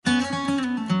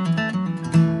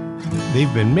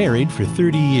They've been married for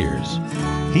 30 years.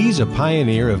 He's a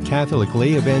pioneer of Catholic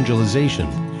lay evangelization,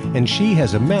 and she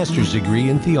has a master's degree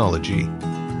in theology.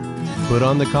 Put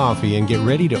on the coffee and get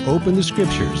ready to open the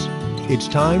scriptures. It's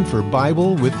time for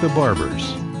Bible with the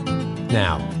Barbers.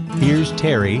 Now, here's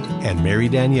Terry and Mary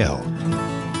Danielle.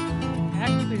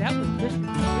 Actually, that was Bishop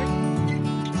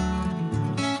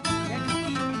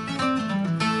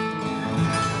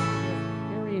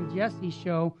Terry and Jesse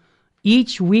show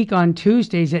each week on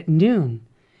Tuesdays at noon.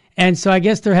 And so I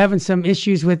guess they're having some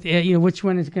issues with which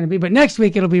one it's going to be. But next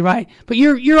week it'll be right. But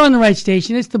you're on the right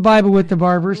station. It's the Bible with the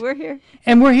Barbers. We're here.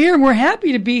 And we're here, and we're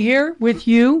happy to be here with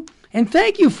you. And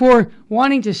thank you for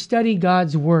wanting to study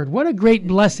God's Word. What a great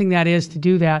blessing that is to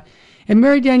do that. And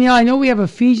Mary Danielle, I know we have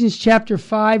Ephesians chapter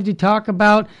 5 to talk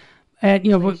about.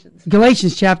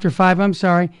 Galatians chapter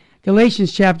 5,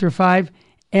 Galatians chapter 5.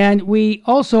 And we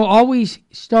also always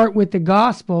start with the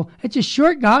gospel. It's a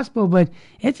short gospel, but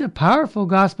it's a powerful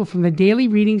gospel from the daily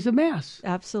readings of Mass.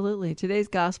 Absolutely. Today's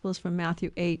gospel is from Matthew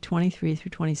 8:23 through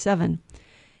 27.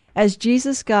 As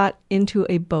Jesus got into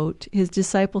a boat, his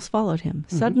disciples followed him.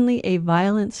 Mm-hmm. Suddenly a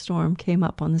violent storm came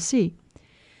up on the sea,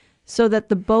 so that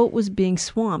the boat was being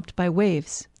swamped by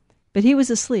waves. But he was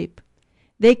asleep.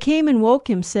 They came and woke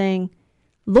him, saying,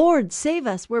 "Lord, save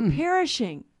us, we're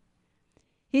perishing."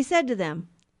 He said to them,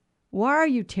 "Why are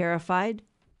you terrified,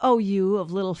 O you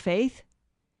of little faith?"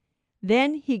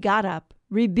 Then he got up,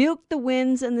 rebuked the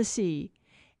winds and the sea,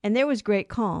 and there was great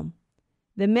calm.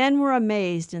 The men were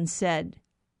amazed and said,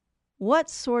 "What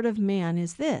sort of man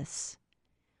is this,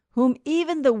 whom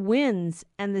even the winds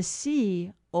and the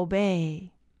sea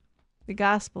obey?" The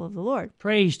gospel of the Lord.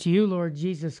 Praise to you, Lord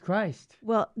Jesus Christ.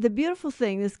 Well, the beautiful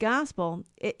thing, this gospel,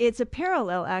 it's a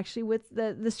parallel actually with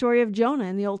the story of Jonah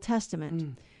in the Old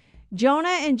Testament.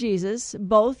 Jonah and Jesus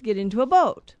both get into a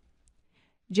boat.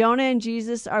 Jonah and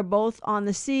Jesus are both on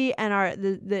the sea, and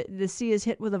the sea is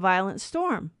hit with a violent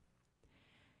storm.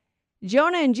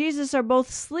 Jonah and Jesus are both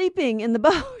sleeping in the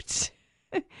boat.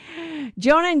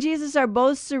 Jonah and Jesus are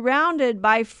both surrounded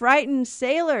by frightened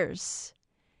sailors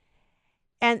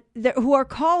and who are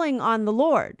calling on the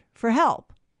Lord for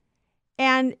help.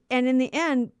 And in the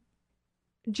end,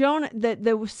 Jonah,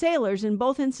 the sailors in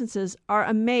both instances are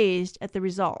amazed at the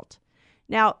result.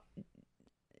 Now,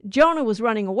 Jonah was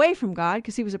running away from God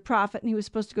because he was a prophet and he was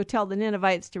supposed to go tell the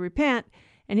Ninevites to repent,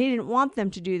 and he didn't want them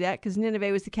to do that because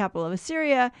Nineveh was the capital of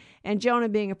Assyria, and Jonah,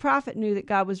 being a prophet, knew that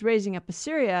God was raising up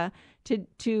Assyria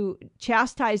to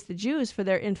chastise the Jews for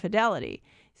their infidelity.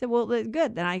 He said, "Well,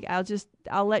 good, then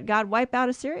I'll let God wipe out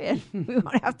Assyria. We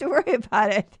won't have to worry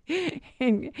about it."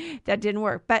 And that didn't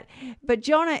work. But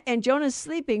Jonah's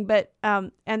sleeping. But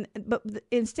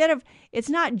instead of, it's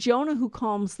not Jonah who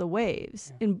calms the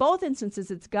waves. In both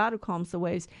instances, it's God who calms the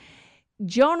waves. In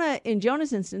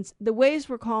Jonah's instance, the waves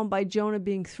were calmed by Jonah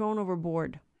being thrown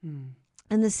overboard,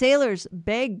 and the sailors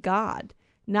begged God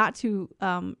not to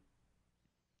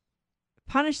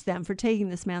punish them for taking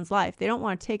this man's life. They don't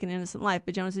want to take an innocent life,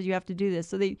 but Jonah says, "You have to do this."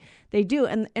 So they do,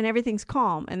 and everything's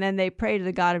calm. And then they pray to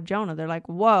the God of Jonah. They're like,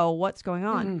 "Whoa, what's going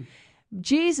on?"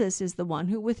 Jesus is the one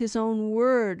who, with his own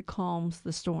word, calms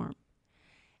the storm.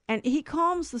 And he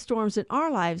calms the storms in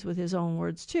our lives with his own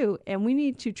words too. And we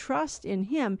need to trust in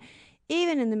him,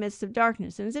 even in the midst of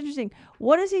darkness. And it's interesting.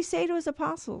 What does he say to his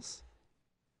apostles?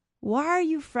 "Why are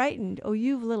you frightened, O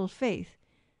you of little faith?"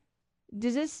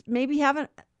 Does this maybe have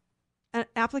an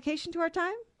application to our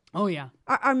time? Oh, yeah.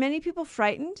 Are many people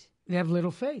frightened? They have little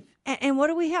faith. And what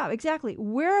do we have? Exactly.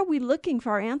 Where are we looking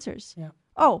for our answers? Yeah.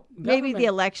 Oh, maybe Government. the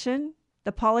election,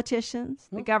 the politicians,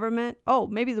 the government. Oh,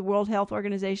 maybe the World Health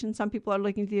Organization. Some people are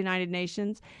looking to the United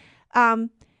Nations.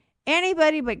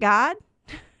 Anybody but God?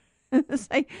 It's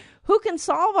like, who can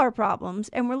solve our problems?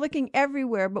 And we're looking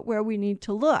everywhere but where we need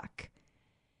to look.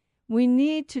 We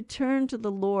need to turn to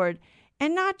the Lord,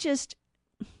 and not just,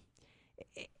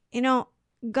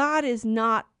 God is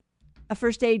not a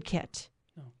first aid kit.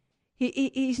 No.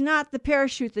 He's not the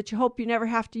parachute that you hope you never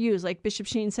have to use, like Bishop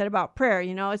Sheen said about prayer.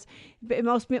 It's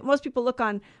most people look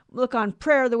on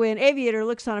prayer the way an aviator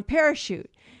looks on a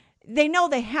parachute. They know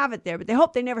they have it there, but they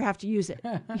hope they never have to use it.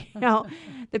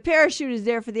 The parachute is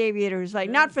there for the aviator, who's like,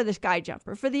 not for the sky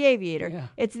jumper, for the aviator. Yeah.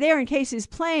 It's there in case his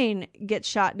plane gets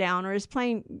shot down or his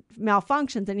plane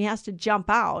malfunctions and he has to jump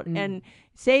out and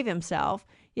save himself.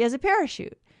 He has a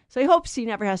parachute. So he hopes he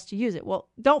never has to use it. Well,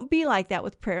 don't be like that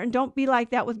with prayer, and don't be like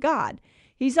that with God.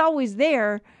 He's always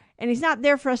there, and he's not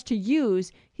there for us to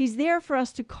use. He's there for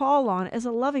us to call on as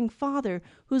a loving Father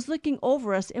who's looking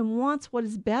over us and wants what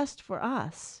is best for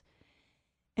us.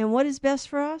 And what is best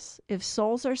for us? If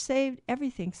souls are saved,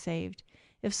 everything's saved.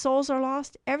 If souls are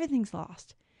lost, everything's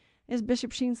lost. is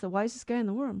Bishop Sheen's the wisest guy in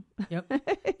the world. Yep.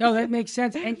 No, that makes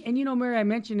sense. And you know, Mary, I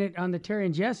mentioned it on the Terry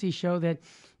and Jesse show that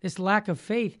this lack of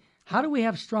faith, how do we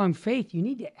have strong faith? You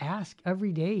need to ask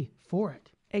every day for it.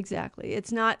 Exactly.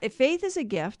 It's not, if faith is a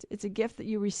gift. It's a gift that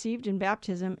you received in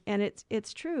baptism, and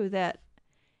it's true that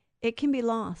it can be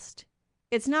lost.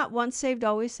 It's not once saved,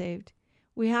 always saved.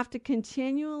 We have to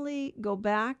continually go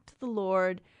back to the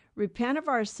Lord, repent of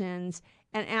our sins,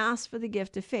 and ask for the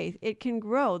gift of faith. It can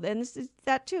grow. And this is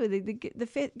that too.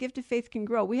 The gift of faith can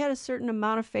grow. We had a certain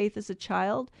amount of faith as a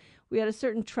child. We had a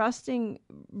certain trusting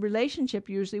relationship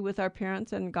usually with our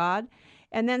parents and God.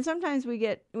 And then sometimes we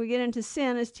get into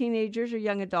sin as teenagers or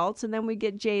young adults, and then we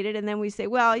get jaded, and then we say,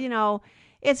 well, you know,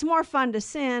 it's more fun to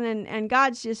sin, and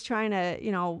God's just trying to,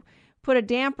 you know, put a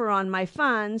damper on my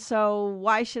fun, so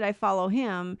why should I follow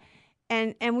him?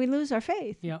 And we lose our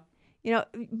faith. Yeah. You know,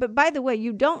 but by the way,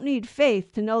 you don't need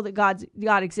faith to know that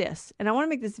God exists. And I want to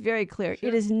make this very clear. Sure.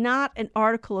 It is not an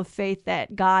article of faith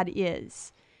that God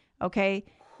is. Okay?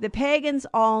 The pagans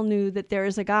all knew that there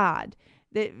is a God.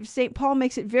 St. Paul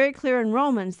makes it very clear in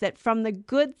Romans that from the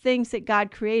good things that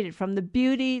God created, from the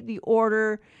beauty, the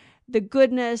order, the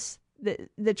goodness,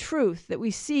 the truth that we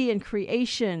see in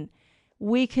creation,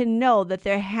 we can know that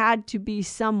there had to be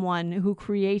someone who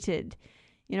created.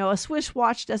 You know, a Swiss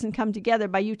watch doesn't come together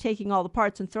by you taking all the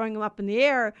parts and throwing them up in the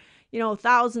air, you know,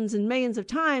 thousands and millions of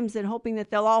times and hoping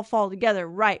that they'll all fall together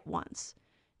right once.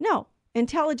 No,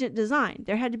 intelligent design.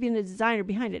 There had to be a designer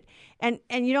behind it. And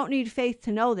you don't need faith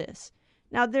to know this.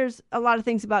 Now, there's a lot of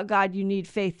things about God you need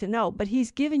faith to know, but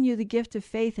he's given you the gift of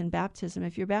faith in baptism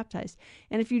if you're baptized.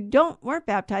 And if you weren't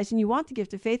baptized and you want the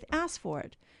gift of faith, ask for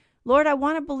it. Lord, I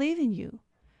want to believe in you.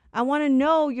 I want to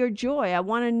know your joy. I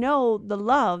want to know the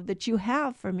love that you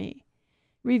have for me.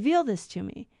 Reveal this to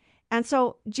me. And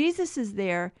so Jesus is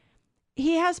there.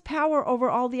 He has power over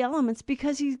all the elements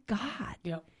because he's God.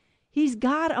 Yep. He's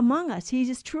God among us. He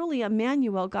is truly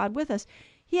Emmanuel, God with us.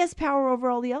 He has power over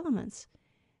all the elements.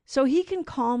 So he can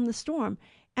calm the storm.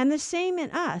 And the same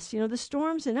in us. You know, the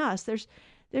storms in us. There's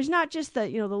not just the,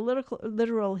 you know, the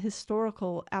literal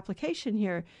historical application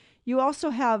here. You also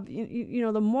have, you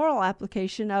know, the moral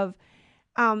application of,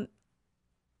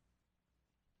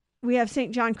 we have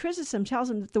St. John Chrysostom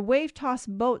tells him that the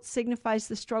wave-tossed boat signifies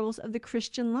the struggles of the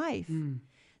Christian life.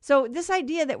 So this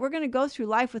idea that we're going to go through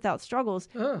life without struggles,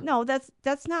 no,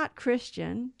 that's not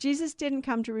Christian. Jesus didn't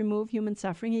come to remove human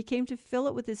suffering. He came to fill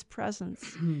it with his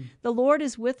presence. The Lord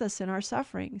is with us in our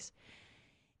sufferings.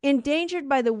 Endangered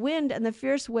by the wind and the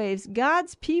fierce waves,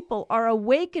 God's people are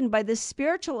awakened by the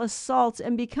spiritual assaults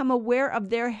and become aware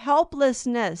of their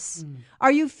helplessness.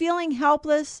 Are you feeling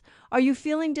helpless? Are you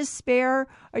feeling despair?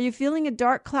 Are you feeling a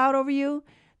dark cloud over you?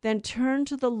 Then turn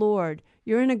to the Lord.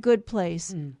 You're in a good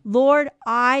place. Lord,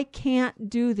 I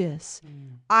can't do this.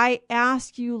 I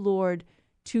ask you, Lord,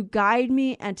 to guide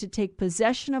me and to take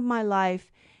possession of my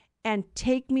life and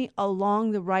take me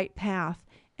along the right path.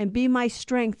 And be my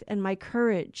strength and my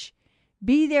courage.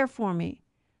 Be there for me.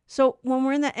 So when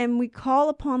we're in that, and we call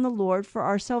upon the Lord for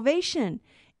our salvation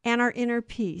and our inner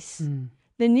peace,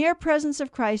 the near presence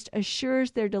of Christ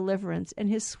assures their deliverance, and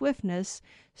his swiftness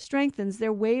strengthens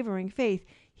their wavering faith.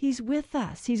 He's with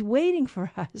us. He's waiting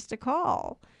for us to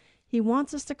call. He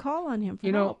wants us to call on him for help.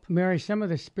 You know, Mary, some of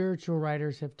the spiritual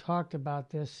writers have talked about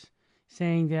this,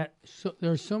 saying that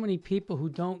there are so many people who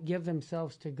don't give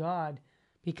themselves to God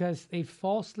because they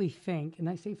falsely think, and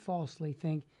I say falsely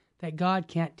think, that God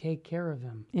can't take care of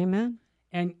them. Amen.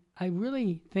 And I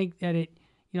really think that it,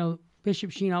 you know, Bishop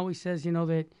Sheen always says, you know,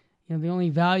 that, you know, the only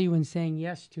value in saying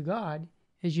yes to God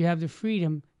is you have the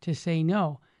freedom to say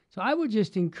no. So I would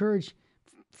just encourage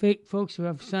folks who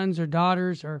have sons or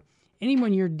daughters or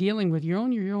anyone you're dealing with,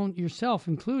 yourself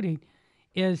including,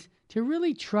 is to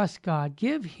really trust God.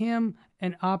 Give him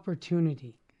an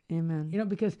opportunity. Amen. You know,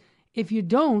 because if you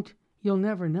don't, you'll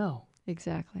never know.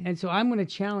 Exactly. And so I'm going to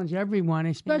challenge everyone,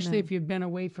 especially Amen. if you've been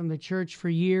away from the church for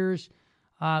years,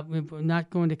 not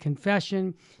going to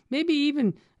confession, maybe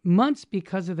even months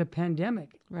because of the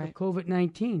pandemic Right. of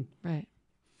COVID-19. Right.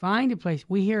 Find a place.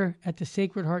 We here at the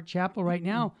Sacred Heart Chapel right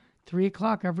now, 3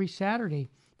 o'clock every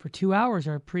Saturday for 2 hours,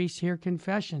 our priests hear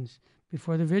confessions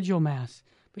before the Vigil Mass.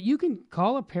 But you can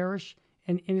call a parish,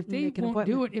 and if they Make an won't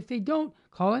do appointment. it, if they don't,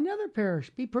 call another parish.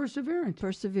 Be perseverant.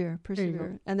 Persevere. you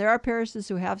go. And there are parishes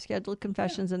who have scheduled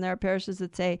confessions, and there are parishes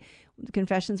that say the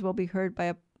confessions will be heard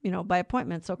by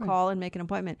appointment. So call and make an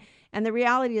appointment. And the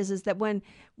reality is that when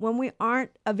we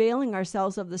aren't availing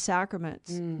ourselves of the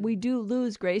sacraments, we do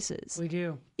lose graces. We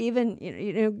do. Even,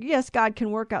 yes, God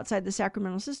can work outside the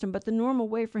sacramental system, but the normal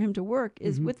way for him to work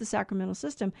is with the sacramental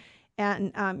system.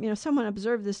 And, someone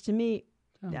observed this to me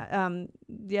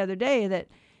the other day, that,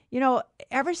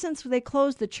 ever since they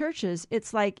closed the churches,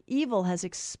 it's like evil has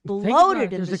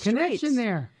exploded in the streets. There's a connection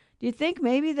there. Do you think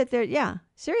maybe that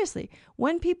seriously,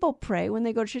 when people pray, when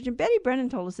they go to church, and Betty Brennan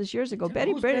told us this years ago.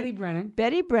 Betty Brennan?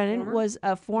 Betty Brennan was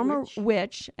a former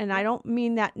witch, and I don't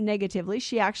mean that negatively.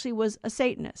 She actually was a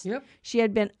Satanist. Yep. She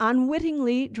had been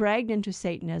unwittingly dragged into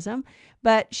Satanism,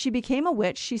 but she became a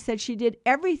witch. She said she did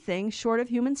everything short of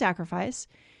human sacrifice,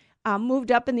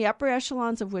 moved up in the upper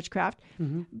echelons of witchcraft,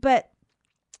 but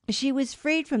she was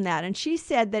freed from that. And she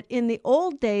said that in the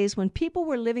old days, when people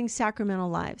were living sacramental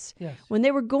lives, when they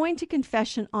were going to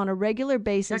confession on a regular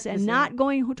basis and not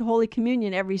going to Holy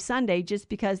Communion every Sunday just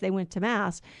because they went to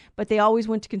Mass, but they always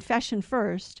went to confession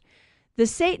first, the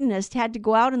Satanist had to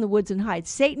go out in the woods and hide.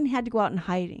 Satan had to go out in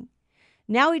hiding.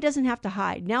 Now he doesn't have to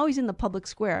hide. Now he's in the public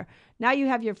square. Now you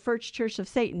have your First Church of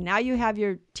Satan. Now you have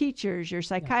your teachers, your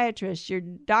psychiatrists, your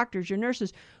doctors, your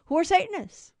nurses, who are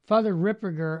Satanists. Father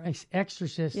Ripperger, an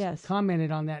exorcist,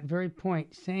 commented on that very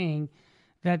point, saying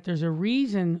that there's a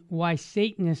reason why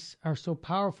Satanists are so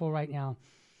powerful right now.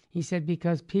 He said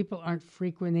because people aren't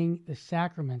frequenting the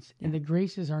sacraments and the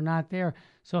graces are not there.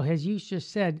 So as you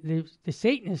just said, the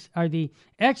Satanists, or the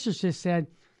exorcists said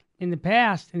in the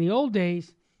past, in the old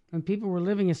days, when people were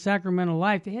living a sacramental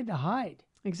life, they had to hide.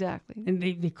 Exactly. And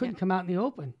they couldn't come out in the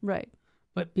open. Right.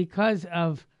 But because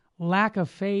of lack of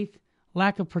faith,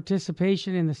 lack of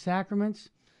participation in the sacraments,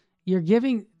 you're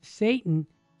giving Satan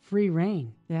free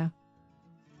reign. Yeah.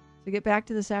 So get back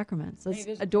to the sacraments. Let's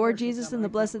adore Jesus in the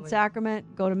Blessed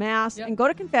Sacrament, go to Mass, and go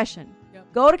to confession.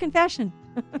 Go to confession.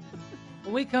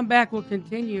 When we come back, we'll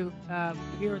continue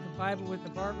here at the Bible with the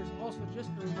Barbers. Also, just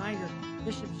a reminder,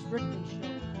 Bishop Strickland's show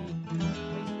will be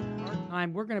placed our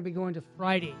time. We're going to be going to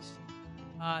Fridays.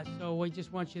 So we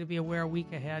just want you to be aware a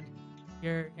week ahead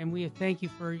here. And we thank you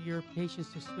for your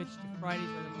patience to switch to Fridays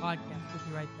or the podcast. We'll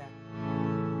be right back.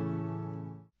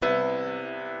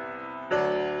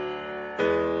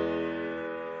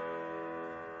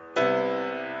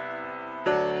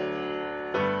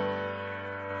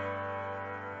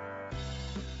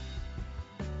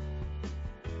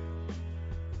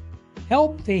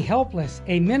 Help the Helpless,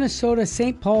 a Minnesota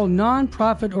St. Paul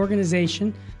nonprofit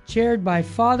organization chaired by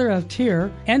Father of Tyr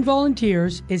and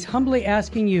volunteers, is humbly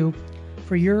asking you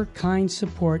for your kind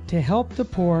support to help the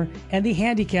poor and the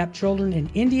handicapped children in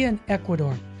India and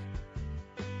Ecuador.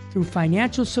 Through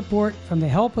financial support from the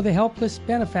Help of the Helpless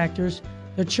benefactors,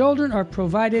 the children are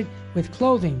provided with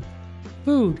clothing,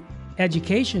 food,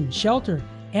 education, shelter,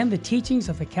 and the teachings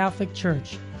of the Catholic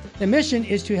Church. The mission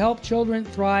is to help children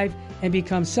thrive and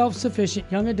become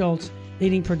self-sufficient young adults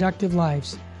leading productive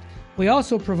lives. We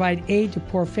also provide aid to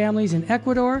poor families in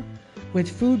Ecuador with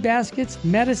food baskets,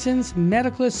 medicines,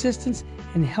 medical assistance,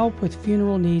 and help with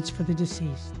funeral needs for the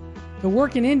deceased. The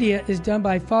work in India is done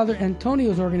by Father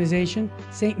Antonio's organization,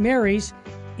 St. Mary's.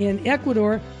 In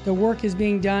Ecuador, the work is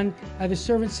being done by the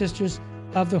Servant Sisters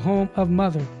of the Home of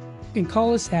Mother. You can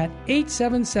call us at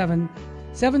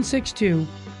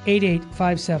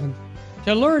 877-762-8857.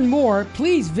 To learn more,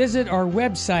 please visit our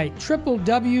website,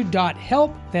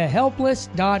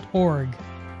 www.helpthehelpless.org.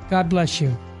 God bless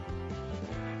you.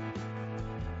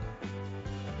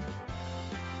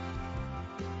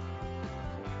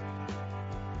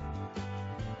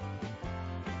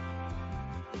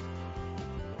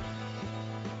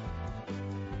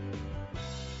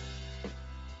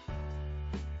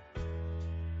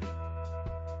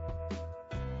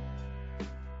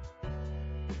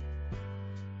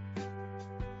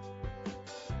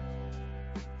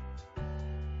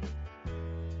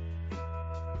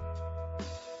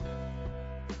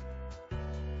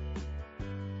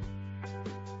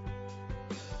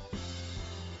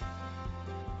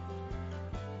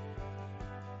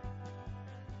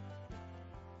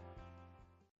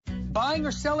 Buying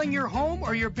or selling your home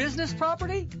or your business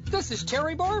property? This is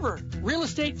Terry Barber. Real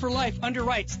Estate for Life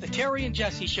underwrites the Terry and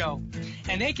Jesse Show.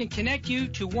 And they can connect you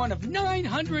to one of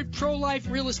 900 pro-life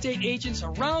real estate agents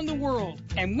around the world.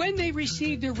 And when they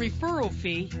receive their referral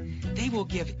fee, they will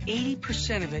give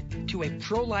 80% of it to a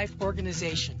pro-life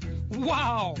organization.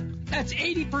 Wow! That's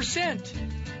 80%!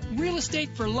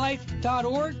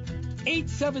 realestateforlife.org,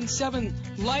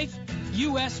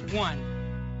 877-LIFE-US1.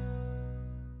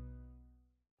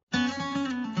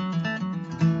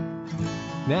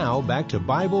 Now, back to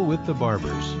Bible with the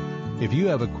Barbers. If you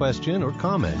have a question or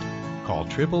comment, call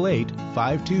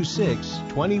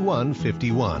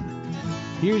 888-526-2151.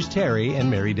 Here's Terry and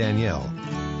Mary Danielle.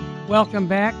 Welcome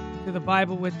back to the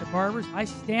Bible with the Barbers. I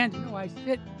stand, I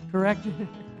sit, correct?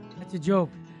 That's a joke.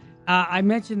 I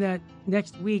mentioned that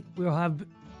next week we'll have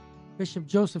Bishop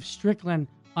Joseph Strickland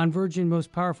on Virgin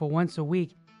Most Powerful once a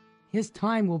week. His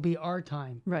time will be our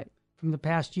time. Right. from the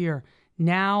past year.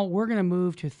 Now we're going to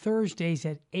move to Thursdays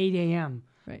at 8 a.m.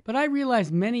 Right. But I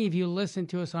realize many of you listen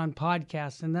to us on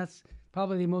podcasts, and that's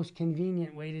probably the most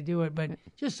convenient way to do it. But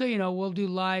just so you know, we'll do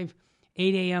live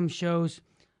 8 a.m. shows.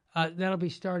 That'll be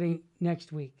starting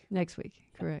next week. Next week,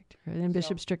 correct. Right. And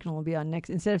Bishop Strickland will be on next.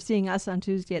 Instead of seeing us on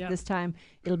Tuesday at this time,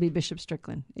 it'll be Bishop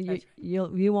Strickland.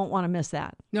 You won't want to miss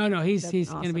that. No, he's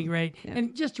awesome. going to be great. Yeah.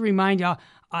 And just to remind y'all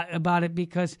about it,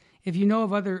 because if you know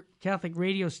of other Catholic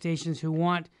radio stations who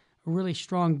want a really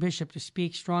strong bishop to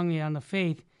speak strongly on the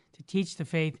faith, to teach the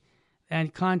faith,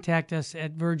 and contact us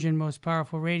at Virgin Most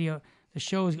Powerful Radio. The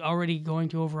show is already going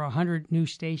to over 100 new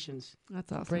stations.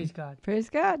 That's awesome. Praise God. Praise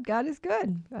God. God is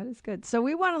good. God is good. So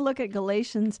we want to look at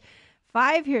Galatians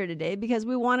 5 here today because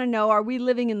we want to know, are we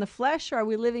living in the flesh or are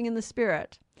we living in the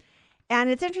spirit? And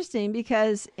it's interesting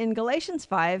because in Galatians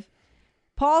 5,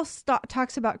 Paul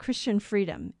talks about Christian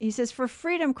freedom. He says, "For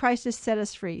freedom Christ has set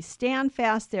us free. Stand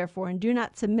fast, therefore, and do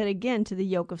not submit again to the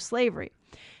yoke of slavery."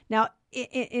 Now,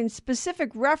 in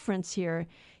specific reference here,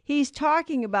 he's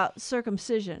talking about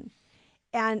circumcision.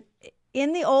 And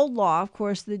in the old law, of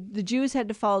course, the Jews had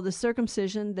to follow the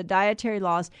circumcision, the dietary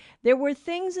laws. There were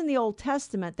things in the Old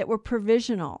Testament that were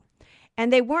provisional,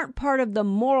 and they weren't part of the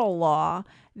moral law.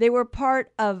 They were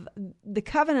part of the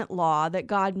covenant law that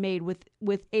God made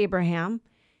with Abraham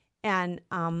and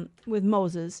with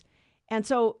Moses. And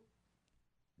so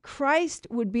Christ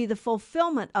would be the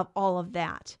fulfillment of all of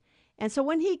that. And so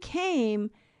when he came,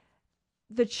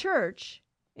 the church,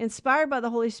 inspired by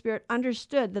the Holy Spirit,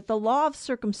 understood that the law of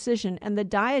circumcision and the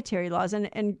dietary laws,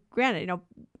 and granted,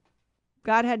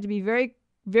 God had to be very,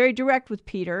 very direct with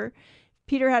Peter.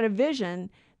 Peter had a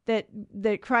vision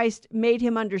that Christ made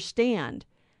him understand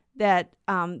that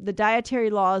the dietary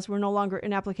laws were no longer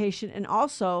in application, and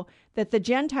also that the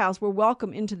Gentiles were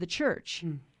welcome into the church.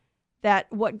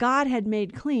 That what God had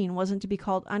made clean wasn't to be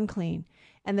called unclean,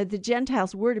 and that the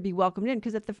Gentiles were to be welcomed in.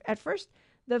 Because at first,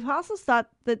 the apostles thought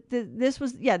that this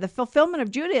was, the fulfillment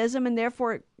of Judaism, and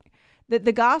therefore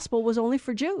the gospel was only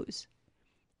for Jews.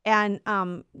 And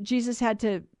Jesus had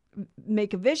to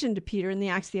make a vision to Peter in the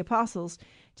Acts of the Apostles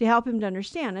to help him to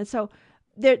understand. And so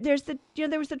there was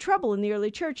the trouble in the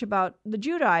early church about the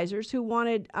Judaizers who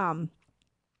wanted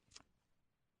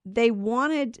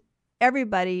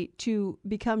everybody to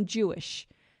become Jewish.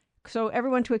 So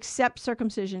everyone to accept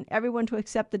circumcision, everyone to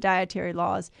accept the dietary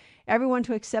laws, everyone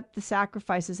to accept the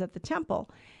sacrifices at the temple.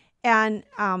 And,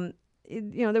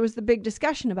 there was the big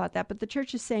discussion about that, but the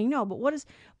church is saying no. But what is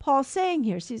Paul saying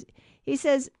here? He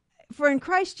says, "For in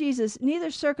Christ Jesus,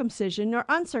 neither circumcision nor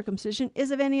uncircumcision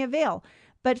is of any avail,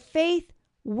 but faith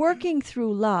working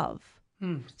through love."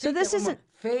 So this isn't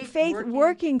faith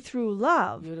working through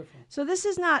love. Beautiful. So this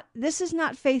is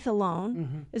not faith alone.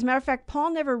 Mm-hmm. As a matter of fact,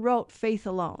 Paul never wrote faith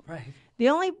alone. Right. The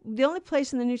only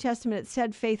place in the New Testament it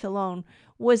said faith alone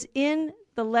was in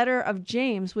the letter of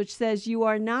James, which says you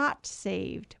are not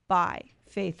saved by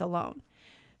faith alone.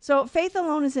 So faith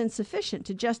alone is insufficient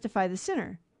to justify the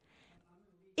sinner.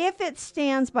 If it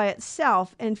stands by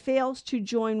itself and fails to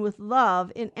join with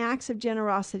love in acts of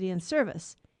generosity and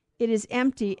service, it is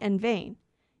empty and vain.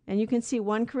 And you can see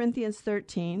 1 Corinthians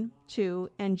 13:2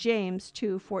 and James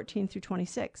 2:14 through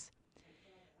 26.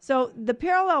 So the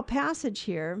parallel passage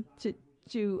here to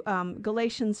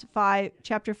Galatians 5,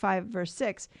 chapter 5, verse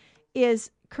 6,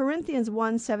 is Corinthians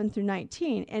 1:7 through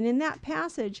 19. And in that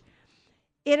passage,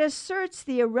 it asserts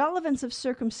the irrelevance of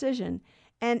circumcision,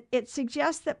 and it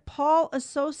suggests that Paul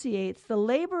associates the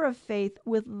labor of faith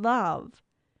and love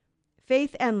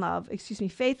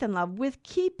with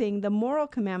keeping the moral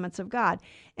commandments of God.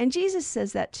 And Jesus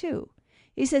says that too.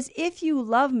 He says, "If you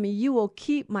love me, you will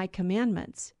keep my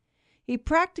commandments." He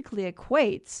practically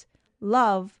equates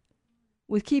love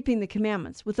with keeping the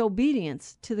commandments, with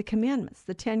obedience to the commandments,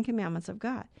 the 10 commandments of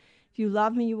God. If you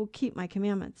love me, you will keep my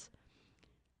commandments.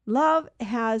 Love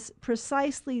has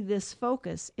precisely this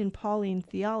focus in Pauline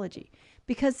theology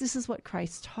because this is what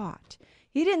Christ taught.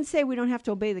 He didn't say we don't have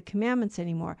to obey the commandments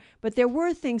anymore, but there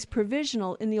were things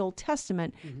provisional in the Old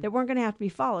Testament that weren't going to have to be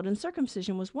followed, and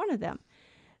circumcision was one of them.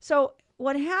 So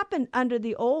what happened under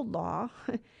the old law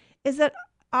is that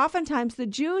oftentimes the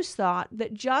Jews thought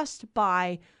that just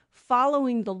by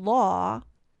following the law,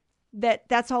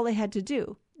 that's all they had to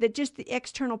do, that just the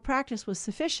external practice was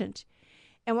sufficient.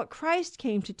 And what Christ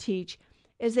came to teach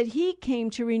is that he came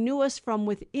to renew us from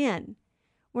within.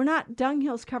 We're not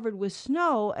dunghills covered with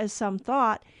snow, as some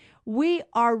thought. We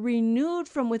are renewed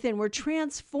from within. We're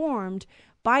transformed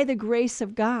by the grace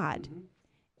of God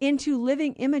into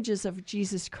living images of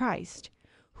Jesus Christ,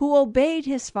 who obeyed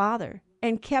his Father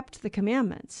and kept the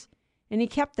commandments, and he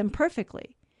kept them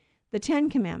perfectly. the 10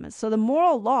 Commandments. So the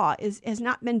moral law has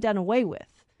not been done away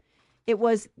with. It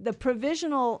was the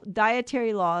provisional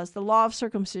dietary laws, the law of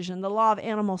circumcision, the law of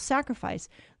animal sacrifice.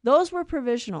 Those were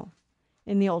provisional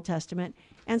in the Old Testament.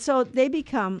 And so they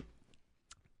become,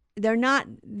 they're not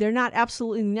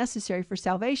absolutely necessary for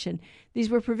salvation. These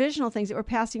were provisional things that were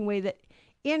passing away that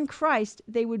in Christ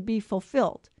they would be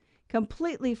fulfilled,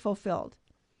 completely fulfilled.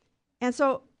 And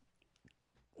so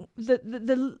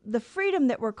the freedom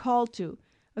that we're called to,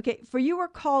 okay, for you are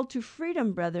called to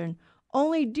freedom, brethren,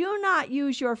 only do not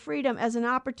use your freedom as an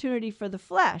opportunity for the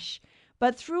flesh,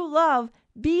 but through love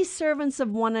be servants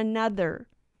of one another.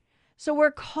 So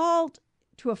we're called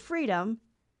to a freedom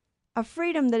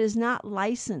that is not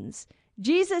licensed.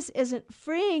 Jesus isn't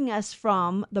freeing us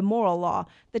from the moral law.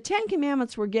 The 10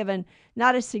 Commandments were given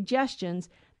not as suggestions.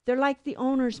 They're like the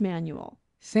owner's manual.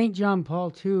 St. John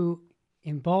Paul II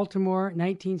in Baltimore,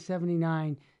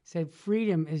 1979, said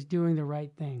freedom is doing the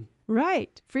right thing.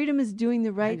 Right. Freedom is doing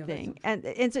the right thing. And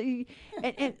so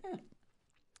and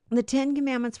the 10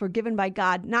 Commandments were given by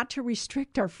God not to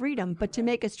restrict our freedom, but to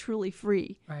make us truly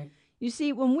free. Right. You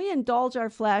see, when we indulge our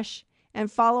flesh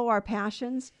and follow our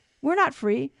passions, we're not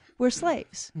free. We're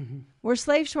slaves. Mm-hmm. We're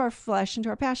slaves to our flesh and to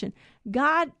our passion.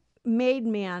 God made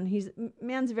man.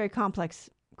 Man's a very complex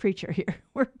creature here.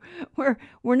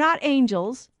 We're not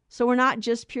angels, so we're not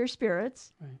just pure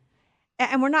spirits. Right.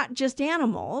 And we're not just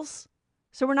animals,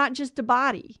 so we're not just a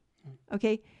body.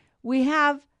 Okay? We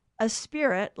have a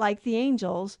spirit like the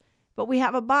angels, but we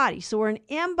have a body. So we're an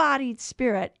embodied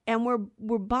spirit, and we're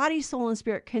body, soul, and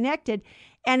spirit connected.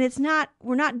 And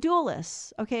we're not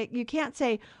dualists. Okay? You can't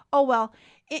say, oh, well,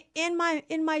 in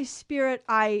my spirit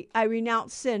I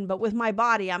renounce sin, but with my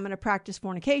body I'm going to practice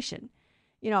fornication.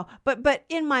 But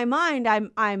in my mind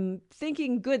I'm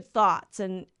thinking good thoughts.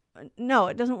 And no,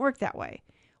 it doesn't work that way.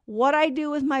 What I do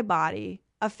with my body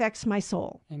affects my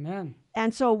soul. Amen.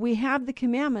 And so we have the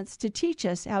commandments to teach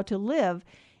us how to live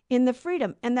in the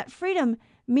freedom. And that freedom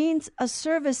means a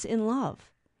service in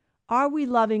love. Are we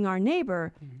loving our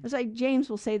neighbor? Mm-hmm. It's like James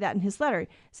will say that in his letter. He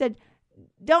said,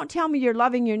 don't tell me you're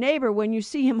loving your neighbor when you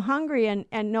see him hungry and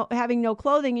having no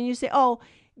clothing, and you say, oh,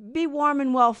 be warm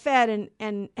and well fed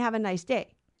and have a nice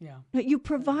day. Yeah. You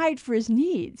provide for his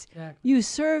needs. Exactly. You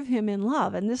serve him in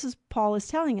love. And this is Paul is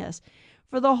telling us.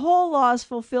 For the whole law is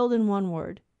fulfilled in one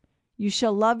word. You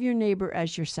shall love your neighbor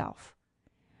as yourself.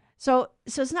 So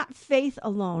it's not faith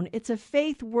alone. It's a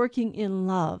faith working in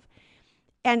love.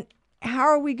 And how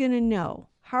are we going to know?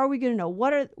 How are we going to know?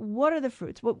 What are the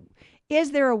fruits?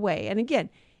 Is there a way? And again,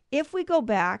 if we go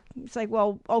back, it's like,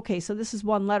 well, okay, so this is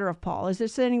one letter of Paul. Is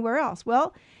this anywhere else?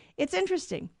 Well, it's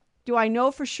interesting. Do I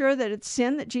know for sure that it's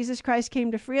sin that Jesus Christ came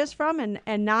to free us from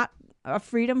and not a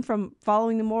freedom from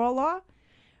following the moral law?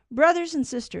 Brothers and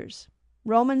sisters,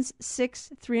 Romans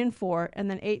 6, 3 and 4,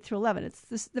 and then 8 through 11.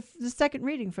 It's the second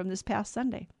reading from this past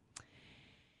Sunday.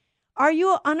 Are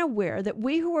you unaware that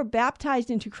we who were baptized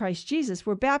into Christ Jesus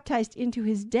were baptized into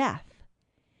his death?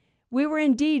 We were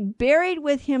indeed buried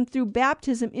with him through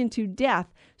baptism into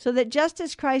death, so that just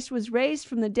as Christ was raised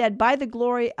from the dead by the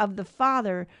glory of the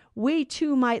Father, we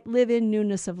too might live in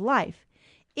newness of life.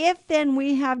 If then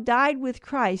we have died with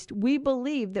Christ, we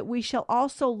believe that we shall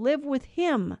also live with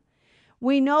him.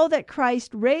 We know that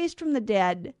Christ, raised from the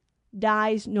dead,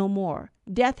 dies no more.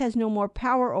 Death has no more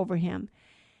power over him.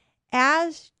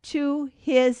 As to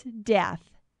his death,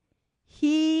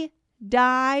 he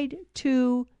died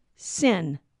to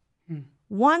sin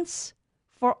once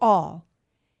for all.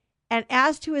 And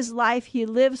as to his life, he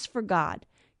lives for God.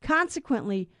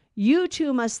 Consequently, you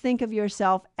too must think of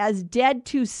yourself as dead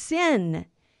to sin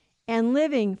and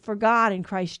living for God in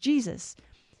Christ Jesus.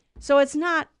 So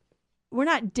we're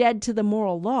not dead to the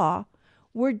moral law.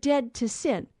 We're dead to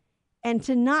sin. And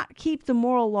to not keep the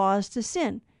moral law is to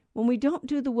sin. When we don't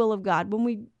do the will of God, when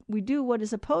we do what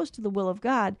is opposed to the will of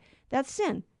God, that's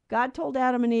sin. God told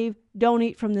Adam and Eve, don't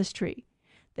eat from this tree.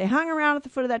 They hung around at the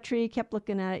foot of that tree, kept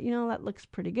looking at it. That looks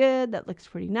pretty good. That looks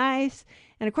pretty nice.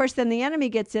 And of course, then the enemy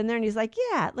gets in there and he's like,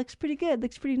 yeah, it looks pretty good.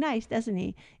 Looks pretty nice, doesn't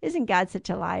he? Isn't God such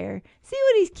a liar? See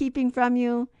what he's keeping from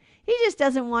you? He just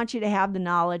doesn't want you to have the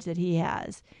knowledge that he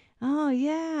has. Oh,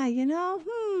 yeah,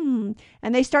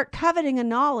 And they start coveting a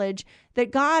knowledge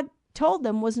that God told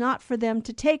them was not for them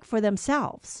to take for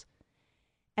themselves.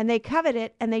 And they covet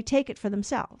it and they take it for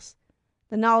themselves.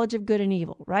 The knowledge of good and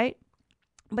evil, right?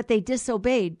 But they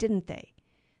disobeyed, didn't they?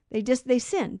 They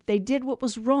sinned. They did what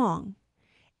was wrong.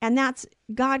 And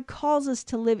God calls us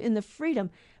to live in the freedom.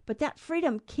 But that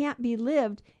freedom can't be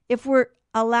lived if we're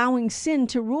allowing sin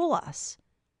to rule us.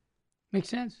 Makes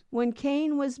sense. When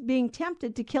Cain was being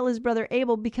tempted to kill his brother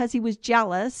Abel because he was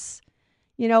jealous,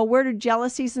 where did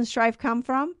jealousies and strife come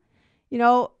from?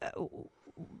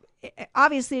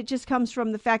 Obviously it just comes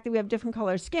from the fact that we have different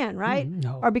colored skin, right?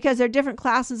 No. Or because there are different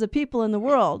classes of people in the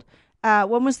world.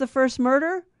 When was the first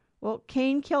murder? Well,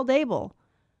 Cain killed Abel.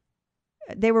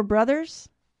 They were brothers?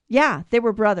 Yeah, they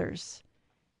were brothers.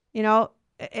 And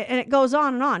it goes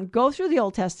on and on. Go through the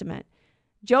Old Testament.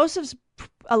 Joseph's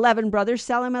 11 brothers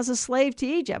sell him as a slave to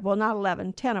Egypt. Well, not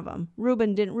 11, 10 of them.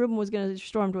 Reuben didn't. Reuben was going to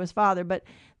restore him to his father, but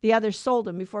the others sold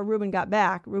him before Reuben got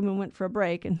back. Reuben went for a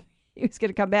break, and he was going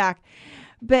to come back.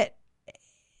 But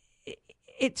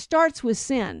it starts with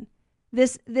sin.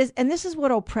 This is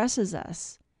what oppresses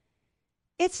us.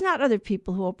 It's not other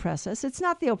people who oppress us. It's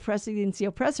not the oppressor against the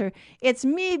oppressor. It's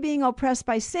me being oppressed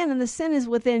by sin, and the sin is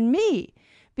within me.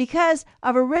 Because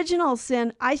of original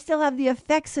sin, I still have the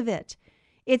effects of it.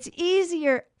 It's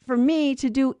easier for me to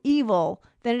do evil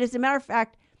than it is. As a matter of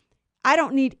fact, I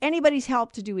don't need anybody's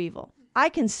help to do evil. I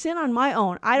can sin on my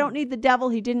own. I don't need the devil.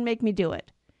 He didn't make me do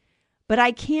it. But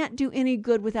I can't do any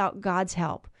good without God's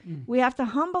help. We have to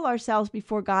humble ourselves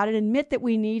before God and admit that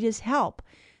we need his help.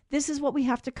 This is what we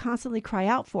have to constantly cry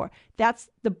out for. That's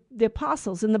the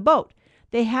apostles in the boat.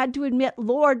 They had to admit,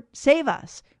 Lord, save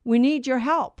us. We need your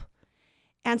help.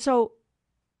 And so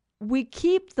we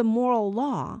keep the moral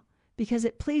law because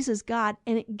it pleases God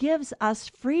and it gives us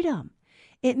freedom.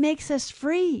 It makes us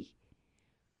free.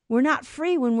 We're not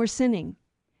free when we're sinning.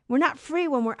 We're not free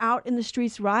when we're out in the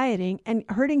streets rioting and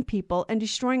hurting people and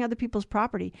destroying other people's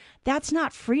property. That's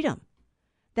not freedom.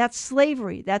 That's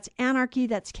slavery. That's anarchy.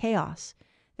 That's chaos.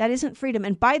 That isn't freedom.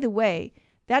 And by the way,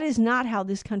 that is not how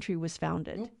this country was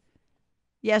founded. Nope.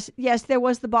 Yes, there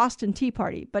was the Boston Tea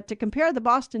Party. But to compare the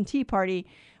Boston Tea Party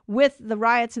with the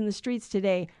riots in the streets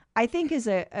today, I think is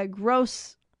a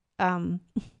gross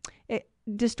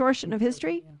distortion of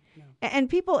history. Yeah. And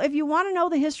people, if you want to know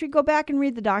the history, go back and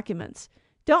read the documents.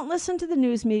 Don't listen to the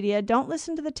news media. Don't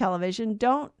listen to the television.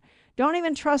 Don't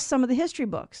even trust some of the history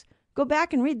books. Go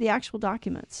back and read the actual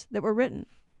documents that were written.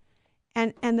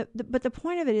 But the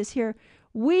point of it is here,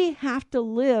 we have to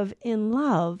live in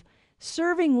love,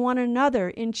 serving one another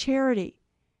in charity.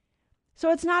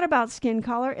 So it's not about skin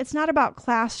color. It's not about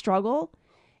class struggle.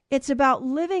 It's about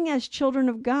living as children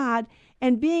of God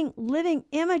and being living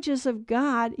images of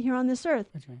God here on this earth.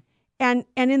 That's right. And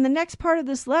in the next part of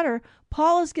this letter,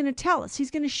 Paul is going to tell us,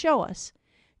 he's going to show us,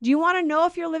 do you want to know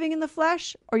if you're living in the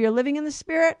flesh or you're living in the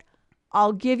spirit?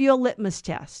 I'll give you a litmus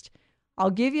test.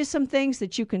 I'll give you some things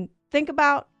that you can think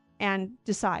about and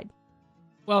decide.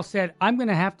 Well said. I'm going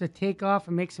to have to take off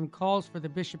and make some calls for the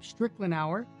Bishop Strickland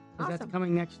Hour, because Awesome. That's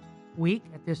coming next week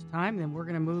at this time. Then we're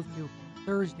going to move to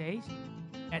Thursdays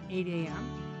at 8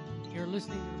 a.m. You're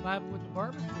listening to the Bible with the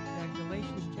Barber,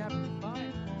 Galatians chapter 5.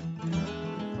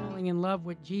 Falling in love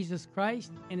with Jesus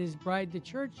Christ and his bride, the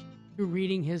church, through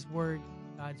reading his word,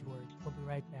 God's word. We'll be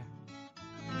right back.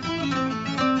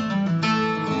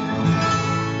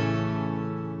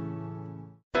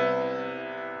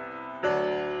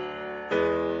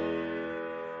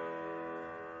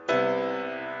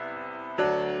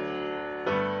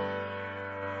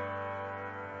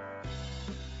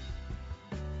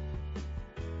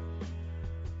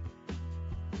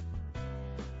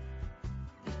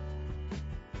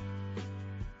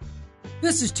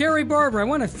 This is Terry Barber. I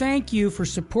want to thank you for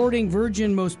supporting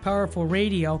Virgin Most Powerful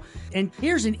Radio. And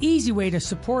here's an easy way to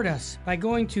support us by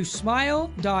going to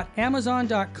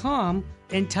smile.amazon.com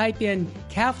and type in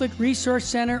Catholic Resource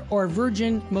Center or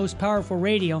Virgin Most Powerful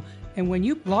Radio. And when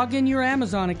you log in your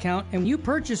Amazon account and you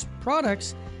purchase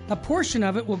products, a portion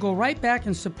of it will go right back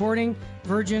in supporting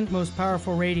Virgin Most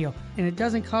Powerful Radio. And it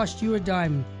doesn't cost you a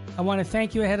dime. I want to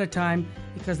thank you ahead of time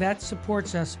because that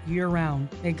supports us year-round.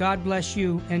 May God bless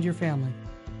you and your family.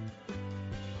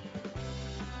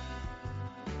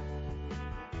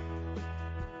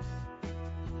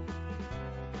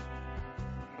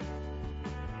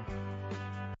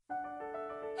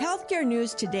 Healthcare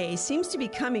news today seems to be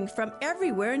coming from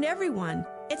everywhere and everyone.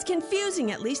 It's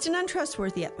confusing at least and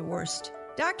untrustworthy at the worst.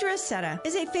 Dr. Aceta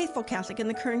is a faithful Catholic in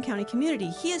the Kern County community.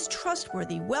 He is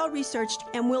trustworthy, well-researched,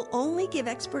 and will only give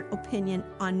expert opinion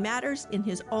on matters in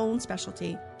his own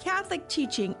specialty. Catholic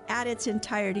teaching at its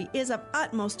entirety is of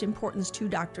utmost importance to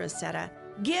Dr. Aceta.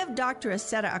 Give Dr.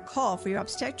 Aceta a call for your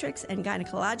obstetrics and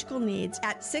gynecological needs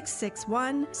at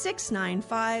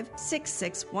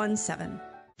 661-695-6617.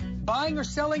 Buying or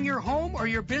selling your home or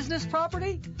your business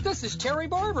property? This is Terry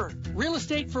Barber. Real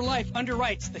Estate for Life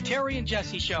underwrites the Terry and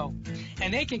Jesse Show.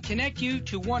 And they can connect you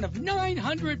to one of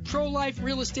 900 pro-life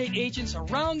real estate agents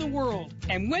around the world.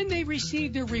 And when they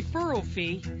receive their referral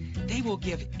fee, they will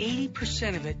give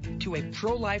 80% of it to a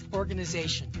pro-life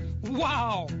organization.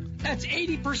 Wow! That's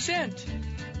 80%!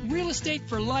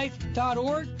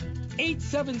 Realestateforlife.org.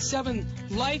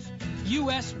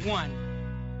 877-LIFE-US1.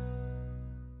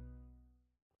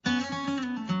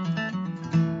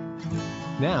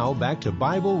 Now back to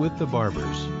Bible with the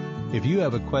Barbers. If you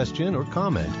have a question or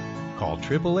comment, call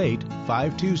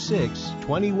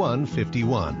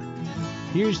 888-526-2151.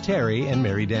 Here's Terry and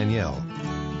Mary Danielle.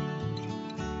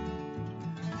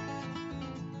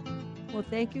 Well,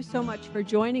 thank you so much for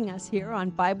joining us here on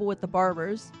Bible with the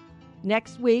Barbers.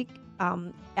 Next week,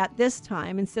 at this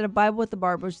time, instead of Bible with the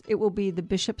Barbers, it will be the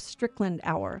Bishop Strickland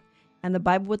Hour. And the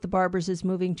Bible with the Barbers is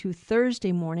moving to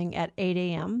Thursday morning at 8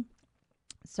 a.m.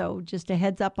 So just a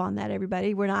heads up on that,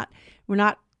 everybody. We're not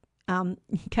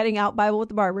cutting out Bible with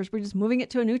the Barbers. We're just moving it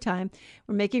to a new time.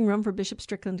 We're making room for Bishop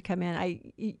Strickland to come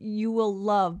in. You will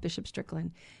love Bishop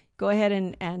Strickland. Go ahead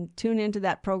and tune into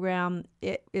that program.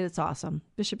 It's awesome.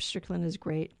 Bishop Strickland is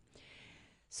great.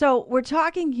 So we're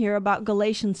talking here about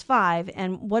Galatians 5,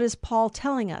 and what is Paul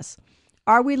telling us?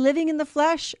 Are we living in the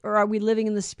flesh or are we living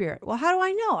in the spirit? Well, how do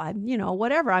I know?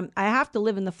 I have to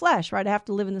live in the flesh, right? I have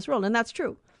to live in this world, and that's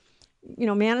true.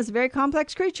 Man is a very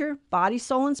complex creature, body,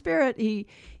 soul, and spirit.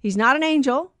 He's not an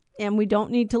angel, and we don't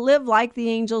need to live like the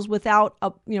angels without,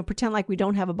 pretend like we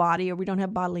don't have a body or we don't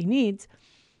have bodily needs.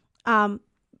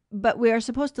 But we are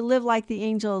supposed to live like the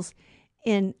angels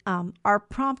in our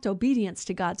prompt obedience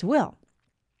to God's will.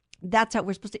 That's how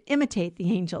we're supposed to imitate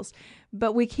the angels.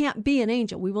 But we can't be an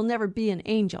angel. We will never be an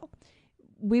angel.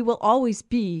 We will always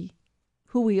be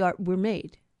who we are. We're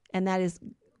made. And that is,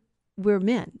 we're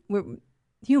men. We're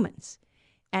humans.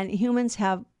 And humans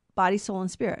have body, soul, and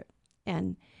spirit.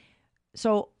 And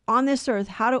so on this earth,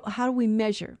 how do we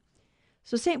measure?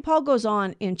 So St. Paul goes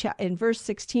on in verse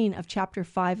 16 of chapter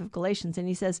 5 of Galatians, and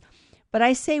he says, "But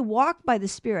I say, walk by the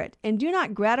Spirit, and do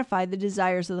not gratify the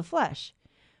desires of the flesh.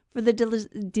 For the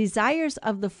desires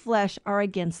of the flesh are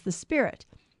against the Spirit,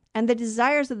 and the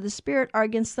desires of the Spirit are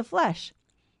against the flesh.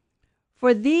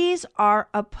 For these are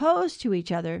opposed to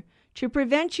each other to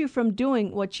prevent you from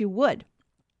doing what you would."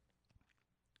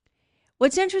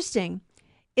 What's interesting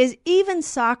is even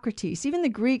Socrates, even the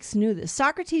Greeks knew this.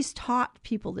 Socrates taught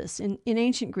people this in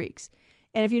ancient Greeks.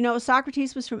 And if you know,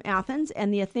 Socrates was from Athens,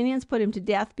 and the Athenians put him to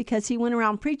death because he went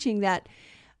around teaching.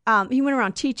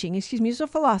 He was a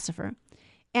philosopher.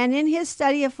 And in his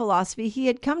study of philosophy, he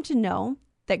had come to know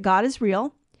that God is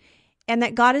real and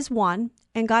that God is one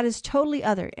and God is totally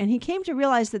other. And he came to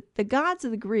realize that the gods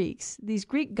of the Greeks, these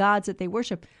Greek gods that they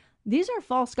worship, these are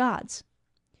false gods.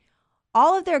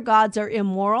 All of their gods are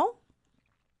immoral.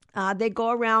 They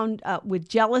go around with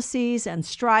jealousies and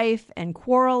strife and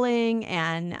quarreling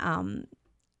and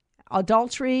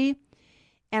adultery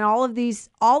and all the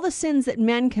sins that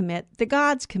men commit, the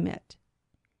gods commit.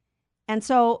 And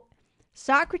so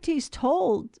Socrates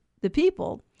told the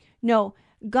people, no,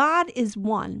 God is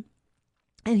one,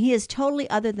 and he is totally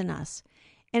other than us.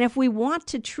 And if we want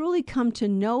to truly come to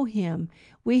know him,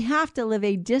 we have to live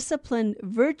a disciplined,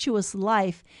 virtuous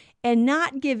life and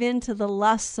not give in to the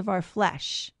lusts of our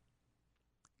flesh.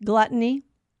 Gluttony,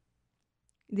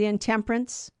 the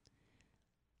intemperance,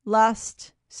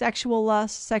 lust, sexual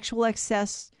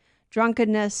excess,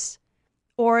 drunkenness,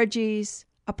 orgies,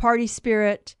 a party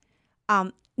spirit.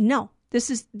 No, this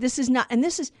is not, and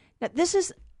this is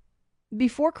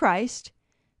before Christ.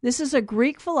 This is a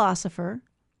Greek philosopher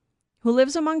who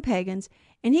lives among pagans,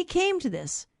 and he came to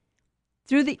this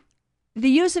through the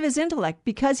use of his intellect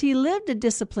because he lived a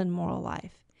disciplined moral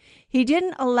life. He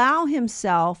didn't allow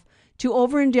himself to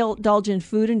overindulge in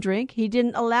food and drink. He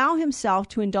didn't allow himself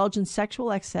to indulge in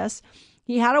sexual excess.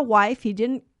 He had a wife. He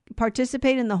didn't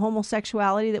participate in the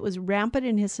homosexuality that was rampant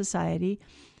in his society.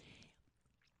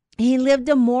 He lived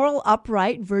a moral,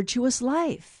 upright, virtuous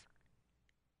life.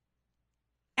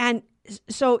 And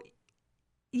so,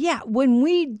 when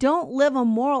we don't live a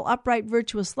moral, upright,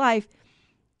 virtuous life,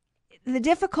 the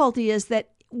difficulty is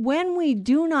that when we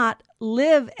do not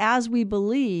live as we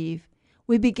believe,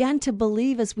 we begin to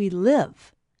believe as we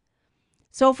live.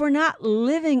 So if we're not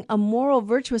living a moral,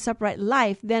 virtuous, upright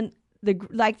life, then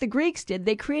like the Greeks did,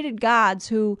 they created gods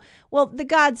who, the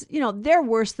gods, they're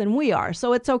worse than we are.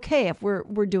 So it's okay if we're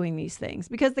doing these things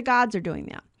because the gods are doing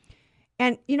that.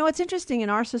 And, it's interesting in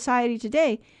our society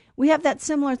today, we have that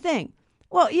similar thing.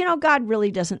 Well, God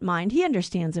really doesn't mind. He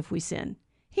understands if we sin.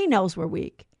 He knows we're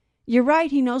weak. You're right.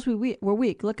 He knows we're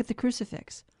weak. Look at the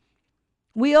crucifix.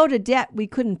 We owed a debt we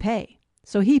couldn't pay.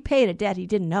 So he paid a debt he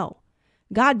didn't know.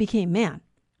 God became man,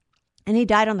 and he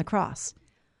died on the cross.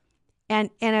 And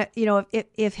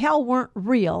if hell weren't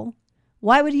real,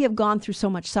 why would he have gone through so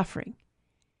much suffering?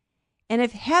 And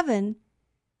if heaven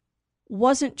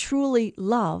wasn't truly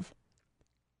love,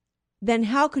 then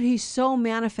how could he so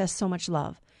manifest so much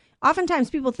love? Oftentimes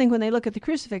people think when they look at the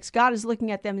crucifix, God is looking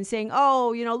at them and saying,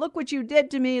 oh, look what you did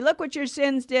to me. Look what your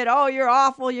sins did. Oh, you're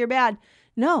awful. You're bad.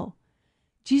 No,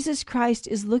 Jesus Christ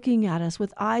is looking at us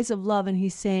with eyes of love, and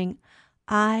he's saying,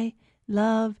 I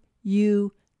love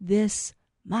you this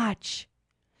much.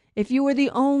 If you were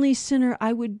the only sinner,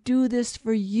 I would do this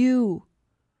for you.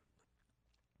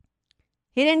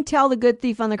 He didn't tell the good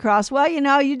thief on the cross, well,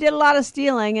 you did a lot of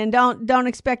stealing, and don't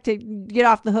expect to get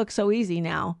off the hook so easy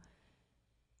now.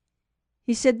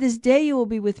 He said, this day you will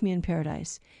be with me in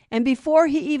paradise. And before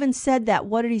he even said that,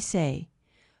 what did he say?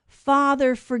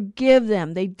 Father, forgive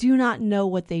them. They do not know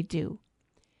what they do.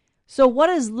 So what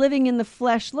does living in the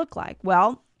flesh look like?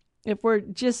 Well, if we're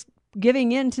just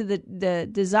giving in to the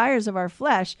desires of our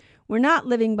flesh, we're not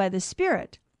living by the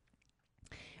Spirit.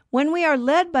 When we are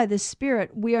led by the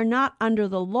Spirit, we are not under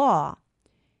the law.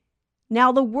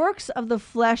 Now, the works of the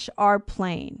flesh are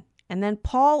plain. And then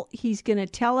Paul, he's going to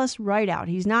tell us right out.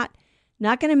 He's not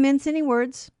going to mince any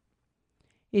words.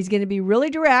 He's going to be really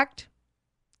direct.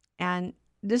 And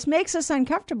this makes us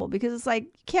uncomfortable because it's like,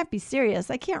 you can't be serious.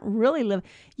 I can't really live.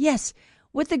 Yes,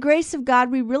 with the grace of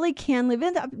God, we really can live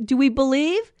in that. Do we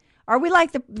believe? Are we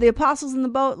like the apostles in the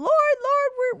boat? Lord,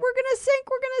 we're going to sink.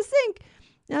 We're going to sink.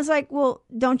 And I was like, well,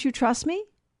 don't you trust me?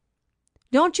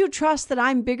 Don't you trust that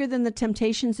I'm bigger than the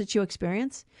temptations that you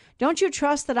experience? Don't you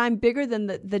trust that I'm bigger than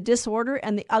the disorder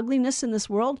and the ugliness in this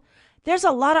world? There's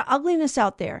a lot of ugliness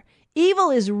out there.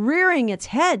 Evil is rearing its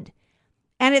head,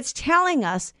 and it's telling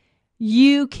us,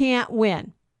 you can't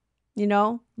win.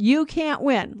 You can't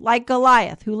win. Like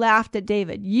Goliath, who laughed at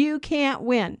David. You can't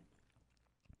win.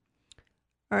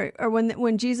 Or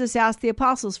when Jesus asked the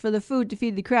apostles for the food to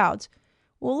feed the crowds.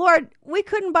 Well, Lord, we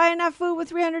couldn't buy enough food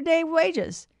with 300-day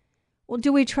wages. Well,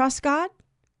 do we trust God?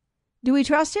 Do we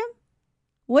trust him?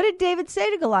 What did David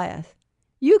say to Goliath?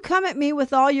 You come at me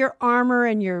with all your armor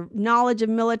and your knowledge of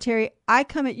military. I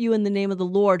come at you in the name of the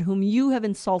Lord, whom you have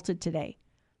insulted today.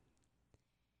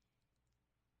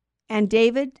 And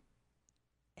David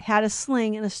had a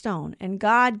sling and a stone, and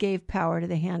God gave power to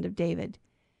the hand of David,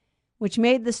 which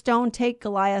made the stone take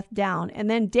Goliath down. And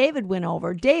then David went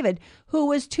over. David, who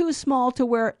was too small to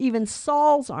wear even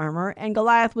Saul's armor, and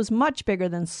Goliath was much bigger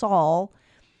than Saul,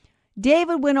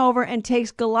 David went over and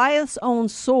takes Goliath's own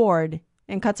sword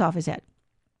and cuts off his head.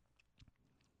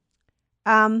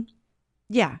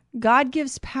 God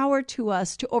gives power to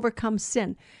us to overcome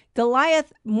sin.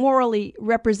 Goliath morally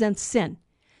represents sin.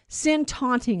 Sin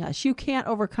taunting us. You can't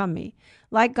overcome me.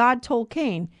 Like God told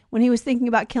Cain when he was thinking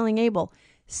about killing Abel.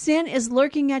 Sin is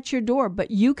lurking at your door,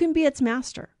 but you can be its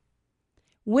master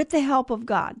with the help of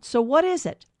God. So what is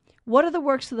it? What are the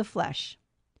works of the flesh?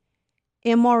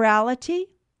 Immorality,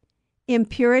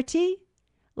 impurity,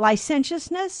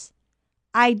 licentiousness,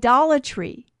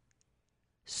 idolatry,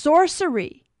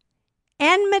 sorcery,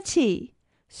 enmity,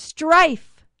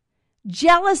 strife,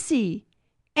 jealousy,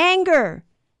 anger,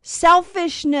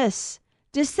 selfishness,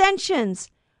 dissensions,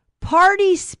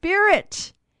 party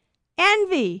spirit,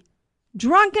 envy,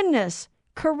 drunkenness,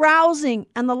 carousing,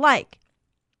 and the like.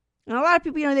 And a lot of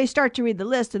people, they start to read the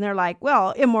list and they're like,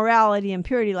 well, immorality,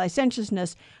 impurity,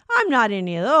 licentiousness, I'm not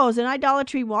any of those. And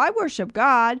idolatry, well, I worship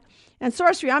God. And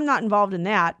sorcery, I'm not involved in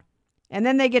that. And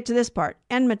then they get to this part,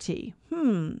 enmity,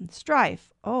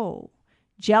 strife,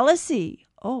 jealousy,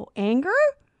 anger,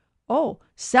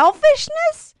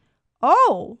 selfishness,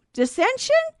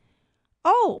 dissension,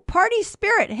 party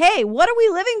spirit. Hey, what are we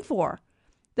living for?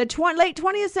 The late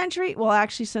 20th century, well,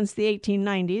 actually since the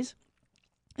 1890s,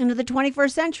 into the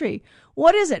 21st century.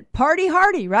 What is it? Party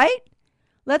hardy, right?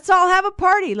 Let's all have a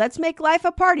party. Let's make life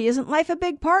a party. Isn't life a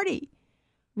big party?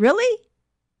 Really?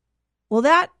 Well,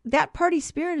 that party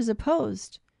spirit is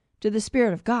opposed to the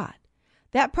Spirit of God.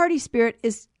 That party spirit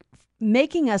is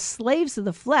making us slaves of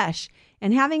the flesh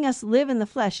and having us live in the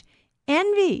flesh.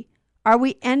 Envy. Are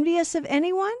we envious of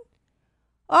anyone?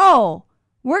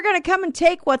 We're going to come and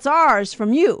take what's ours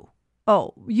from you.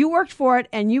 You worked for it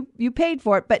and you paid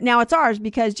for it, but now it's ours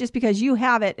because you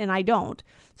have it and I don't.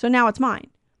 So now it's mine.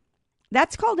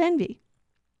 That's called envy.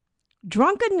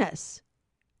 Drunkenness.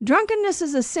 Drunkenness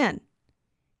is a sin.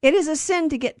 It is a sin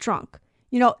to get drunk.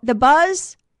 The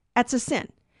buzz, that's a sin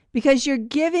because you're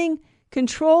giving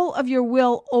control of your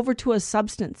will over to a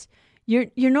substance. You're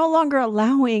no longer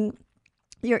allowing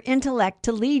your intellect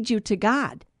to lead you to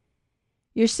God.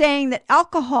 You're saying that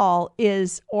alcohol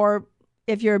is, or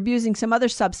if you're abusing some other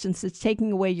substance that's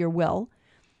taking away your will,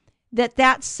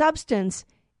 that substance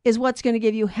is what's going to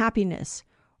give you happiness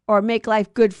or make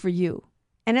life good for you.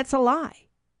 And it's a lie.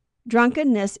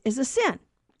 Drunkenness is a sin.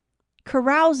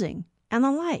 Carousing and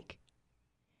the like.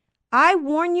 I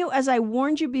warn you, as I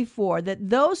warned you before, that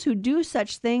those who do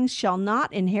such things shall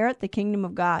not inherit the kingdom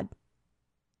of God.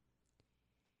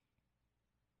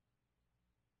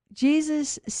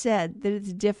 Jesus said that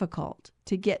it's difficult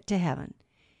to get to heaven.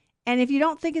 And if you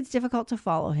don't think it's difficult to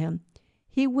follow him,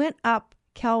 he went up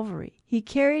Calvary. He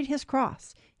carried his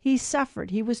cross. He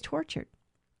suffered. He was tortured.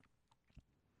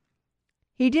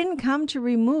 He didn't come to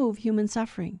remove human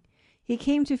suffering. He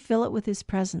came to fill it with his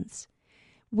presence.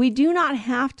 We do not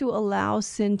have to allow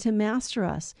sin to master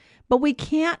us, but we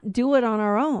can't do it on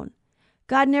our own.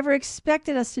 God never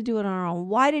expected us to do it on our own.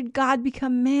 Why did God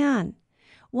become man?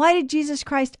 Why did Jesus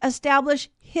Christ establish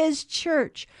his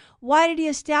church? Why did he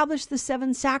establish the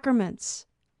 7 sacraments?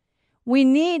 We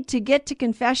need to get to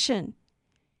confession.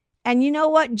 And you know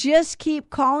what? Just keep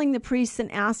calling the priests and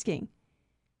asking.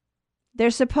 They're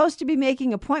supposed to be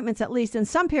making appointments at least, and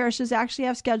some parishes actually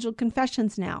have scheduled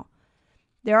confessions now.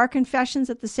 There are confessions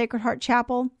at the Sacred Heart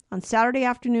Chapel on Saturday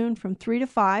afternoon from 3 to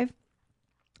 5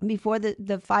 before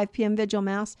the 5 p.m. Vigil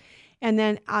Mass. And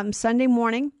then on Sunday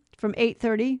morning from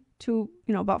 8:30 to,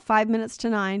 about 5 minutes to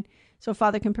 9, so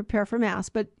Father can prepare for Mass.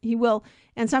 But he will,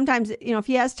 and sometimes, if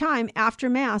he has time after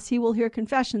Mass, he will hear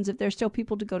confessions if there's still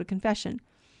people to go to confession.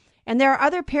 And there are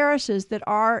other parishes that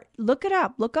are, look it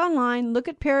up, look online, look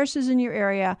at parishes in your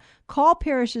area, call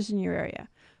parishes in your area.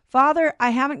 Father,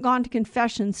 I haven't gone to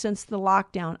confession since the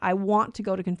lockdown. I want to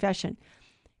go to confession.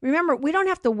 Remember, we don't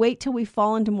have to wait till we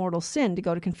fall into mortal sin to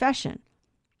go to confession.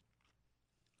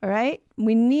 All right?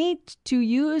 We need to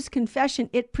use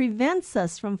confession. It prevents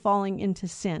us from falling into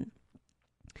sin.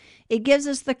 It gives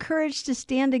us the courage to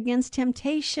stand against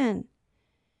temptation.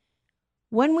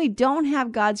 When we don't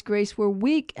have God's grace, we're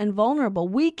weak and vulnerable.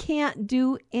 We can't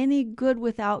do any good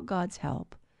without God's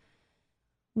help.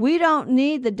 We don't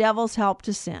need the devil's help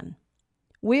to sin.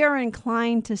 We are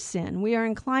inclined to sin. We are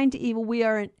inclined to evil. We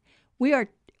are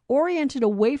oriented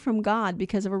away from God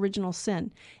because of original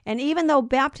sin. And even though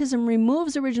baptism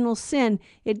removes original sin,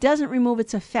 it doesn't remove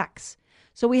its effects.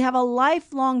 So we have a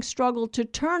lifelong struggle to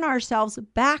turn ourselves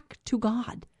back to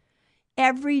God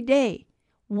every day,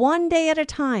 one day at a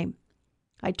time.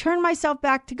 I turn myself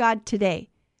back to God today,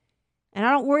 and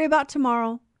I don't worry about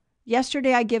tomorrow.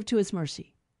 Yesterday I give to his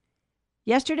mercy.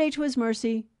 Yesterday to his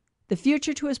mercy, the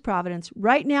future to his providence.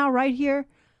 Right now, right here,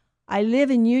 I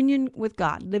live in union with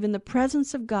God, live in the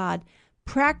presence of God,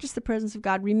 practice the presence of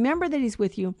God. Remember that he's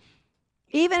with you,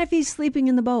 even if he's sleeping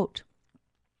in the boat.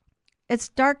 It's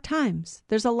dark times.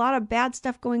 There's a lot of bad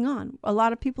stuff going on. A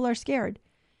lot of people are scared.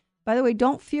 By the way,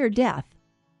 don't fear death.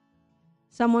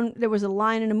 There was a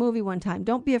line in a movie one time,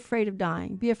 don't be afraid of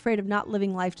dying. Be afraid of not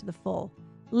living life to the full.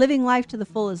 Living life to the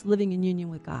full is living in union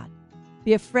with God.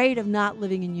 Be afraid of not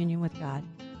living in union with God.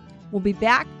 We'll be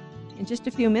back in just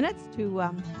a few minutes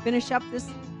to finish up this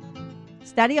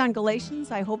study on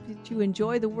Galatians. I hope that you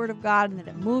enjoy the Word of God and that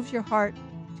it moves your heart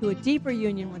to a deeper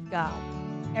union with God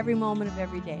every moment of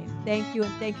every day. Thank you,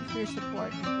 and thank you for your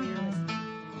support and for your listening.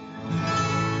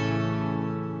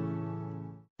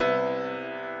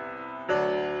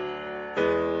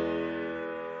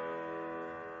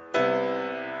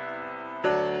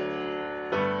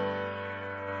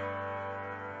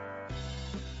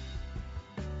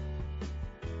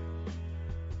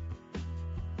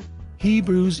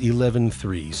 Hebrews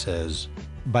 11:3 says,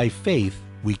 "By faith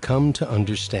we come to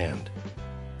understand."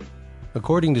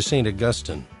 According to St.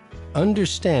 Augustine,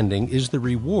 understanding is the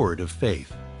reward of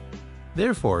faith.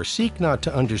 Therefore, seek not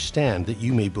to understand that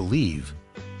you may believe,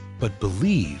 but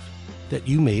believe that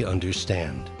you may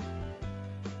understand.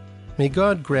 May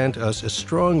God grant us a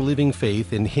strong living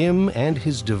faith in Him and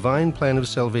His divine plan of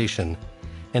salvation,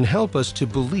 and help us to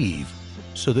believe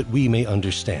so that we may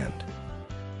understand.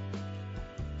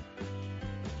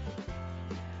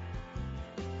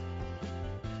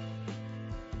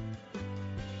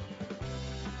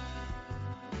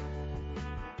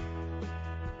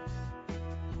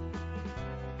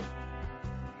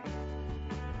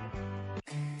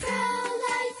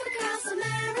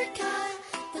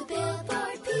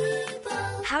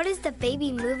 How does the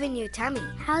baby move in your tummy?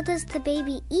 How does the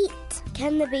baby eat?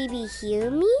 Can the baby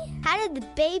hear me? How did the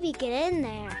baby get in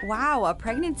there? Wow, a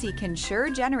pregnancy can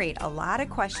sure generate a lot of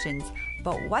questions.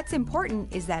 But what's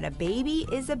important is that a baby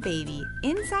is a baby,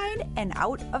 inside and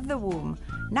out of the womb.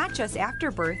 Not just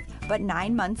after birth, but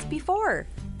 9 months before.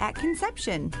 at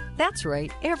conception. That's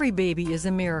right. Every baby is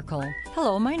a miracle.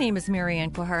 Hello, my name is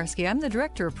Marianne Koharski. I'm the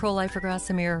director of Pro-Life Across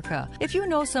America. If you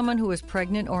know someone who is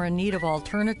pregnant or in need of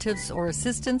alternatives or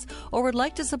assistance or would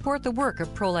like to support the work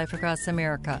of Pro-Life Across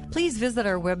America, please visit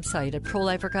our website at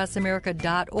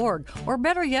prolifeacrossamerica.org, or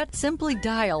better yet, simply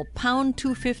dial pound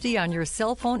 250 on your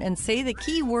cell phone and say the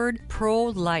keyword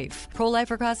pro-life. Pro-Life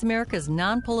Across America is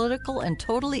non-political and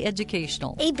totally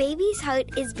educational. A baby's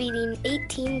heart is beating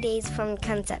 18 days from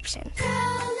conception.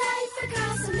 Pro-life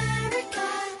across America,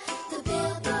 the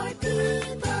Billboard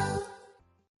people.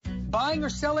 Buying or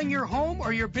selling your home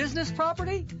or your business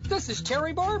property? This is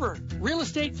Terry Barber. Real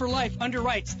Estate for Life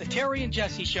underwrites the Terry and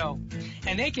Jesse Show,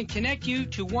 and they can connect you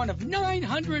to one of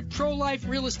 900 pro-life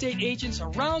real estate agents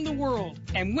around the world.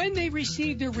 And when they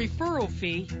receive their referral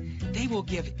fee, they will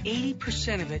give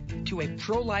 80% of it to a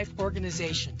pro-life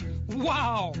organization.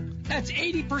 Wow, that's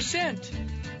 80%.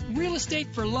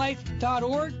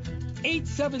 realestateforlife.org,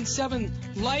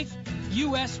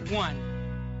 877-LIFE-US1.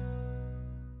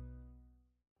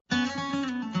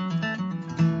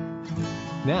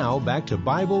 Now back to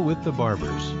Bible with the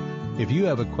Barbers. If you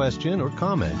have a question or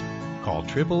comment, call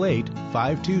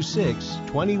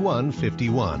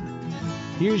 888-526-2151.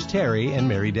 Here's Terry and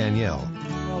Mary Danielle.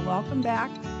 Well, welcome back.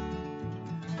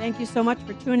 Thank you so much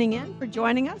for tuning in, for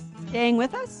joining us, staying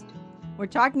with us. We're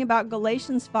talking about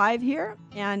Galatians 5 here,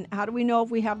 and how do we know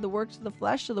if we have the works of the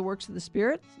flesh or the works of the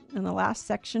Spirit? In the last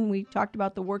section, we talked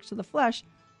about the works of the flesh.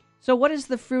 So what is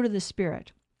the fruit of the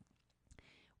Spirit?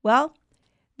 Well,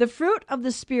 the fruit of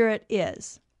the Spirit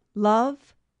is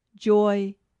love,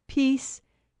 joy, peace,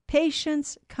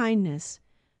 patience, kindness,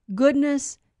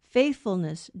 goodness,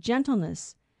 faithfulness,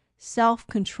 gentleness,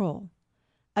 self-control.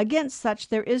 Against such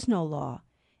there is no law.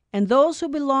 And those who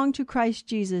belong to Christ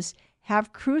Jesus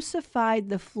have crucified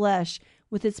the flesh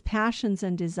with its passions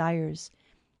and desires.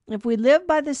 If we live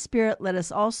by the Spirit, let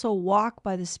us also walk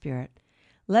by the Spirit.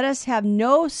 Let us have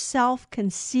no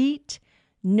self-conceit,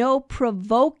 no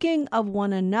provoking of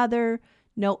one another,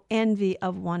 no envy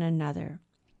of one another.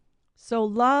 So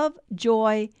love,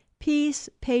 joy, peace,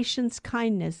 patience,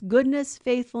 kindness, goodness,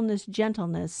 faithfulness,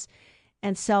 gentleness,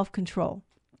 and self-control.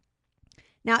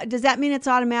 Now, does that mean it's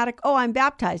automatic? Oh, I'm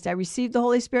baptized. I received the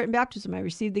Holy Spirit in baptism. I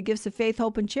received the gifts of faith,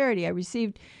 hope, and charity. I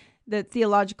received the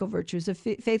theological virtues of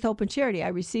faith, hope, and charity. I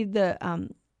received the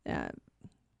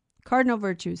cardinal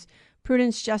virtues,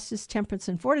 prudence, justice, temperance,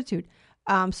 and fortitude.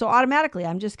 So automatically,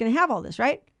 I'm just going to have all this,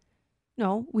 right?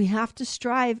 No, we have to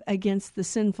strive against the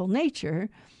sinful nature.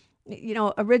 You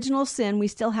know, original sin, we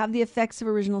still have the effects of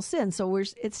original sin. So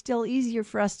it's still easier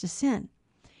for us to sin.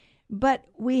 But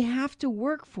we have to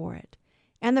work for it.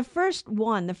 And the first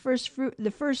fruit,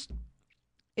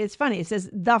 it's funny, it says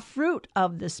the fruit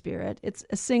of the Spirit. It's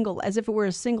a single, as if it were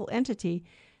a single entity.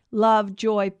 Love,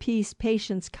 joy, peace,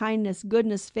 patience, kindness,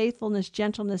 goodness, faithfulness,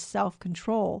 gentleness,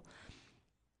 self-control.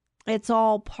 It's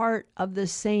all part of the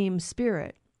same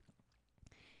Spirit.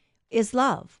 Is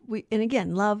love. And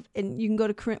again, love, and you can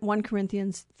go to 1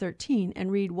 Corinthians 13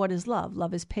 and read what is love.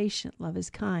 Love is patient. Love is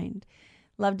kind.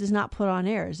 Love does not put on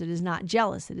airs. It is not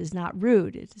jealous. It is not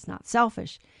rude. It is not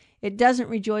selfish. It doesn't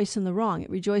rejoice in the wrong.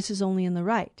 It rejoices only in the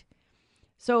right.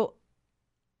 So,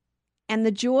 and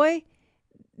the joy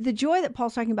that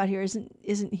Paul's talking about here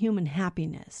isn't human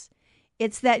happiness.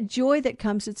 It's that joy that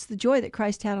comes. It's the joy that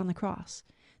Christ had on the cross.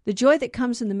 The joy that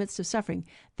comes in the midst of suffering.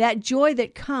 That joy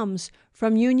that comes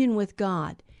from union with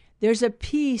God. There's a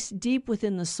peace deep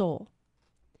within the soul.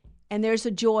 And there's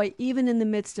a joy even in the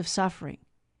midst of suffering.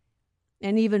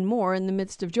 And even more in the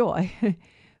midst of joy.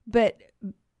 But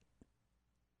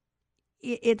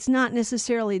it's not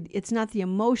the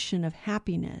emotion of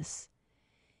happiness.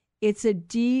 It's a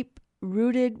deep,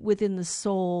 rooted within the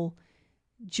soul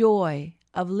joy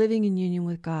of living in union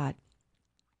with God.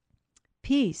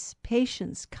 Peace,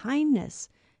 patience, kindness,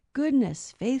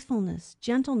 goodness, faithfulness,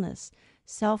 gentleness,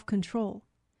 self-control.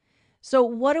 So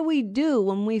what do we do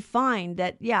when we find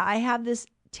that, I have this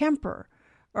temper,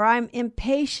 or I'm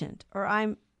impatient, or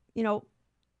I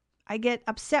get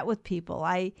upset with people.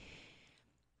 I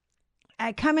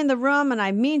come in the room and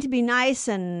I mean to be nice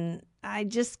and I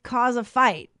just cause a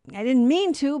fight. I didn't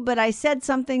mean to, but I said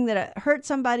something that hurt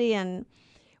somebody, and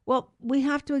we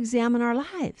have to examine our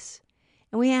lives.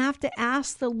 And we have to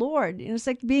ask the Lord. It's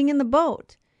like being in the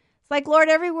boat. It's like, Lord,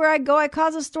 everywhere I go, I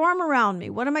cause a storm around me.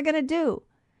 What am I going to do?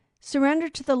 Surrender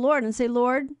to the Lord and say,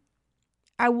 Lord,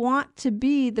 I want to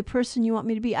be the person you want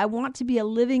me to be. I want to be a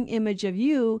living image of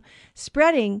you,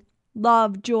 spreading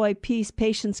love, joy, peace,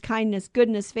 patience, kindness,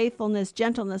 goodness, faithfulness,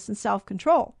 gentleness, and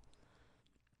self-control.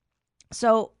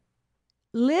 So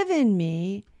live in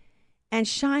me and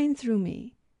shine through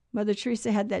me. Mother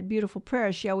Teresa had that beautiful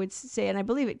prayer. She always say, and I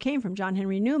believe it came from John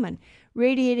Henry Newman,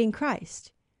 radiating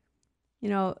Christ.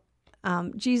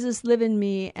 Jesus, live in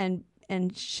me and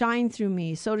shine through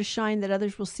me, so to shine that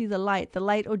others will see the light. The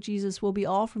light, O Jesus, will be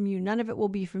all from you. None of it will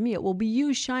be from me. It will be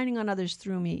you shining on others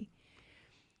through me.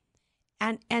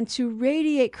 And to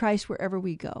radiate Christ wherever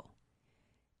we go.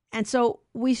 And so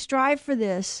we strive for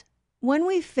this. When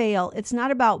we fail, it's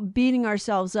not about beating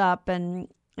ourselves up. And,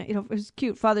 it was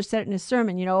cute. Father said it in his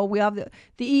sermon, we have the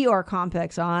Eeyore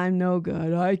complex. I'm no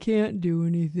good. I can't do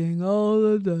anything.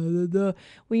 Oh,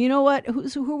 Well, you know what?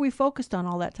 Who are we focused on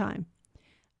all that time?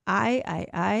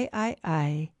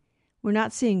 I. We're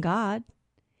not seeing God.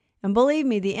 And believe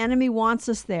me, the enemy wants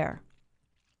us there.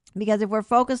 Because if we're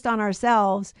focused on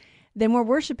ourselves, then we're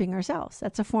worshiping ourselves.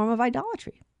 That's a form of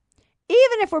idolatry.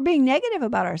 Even if we're being negative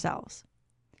about ourselves.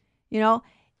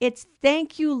 It's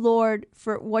thank you, Lord,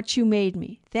 for what you made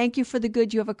me. Thank you for the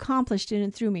good you have accomplished in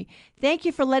and through me. Thank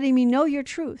you for letting me know your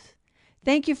truth.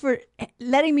 Thank you for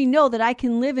letting me know that I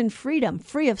can live in freedom,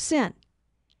 free of sin.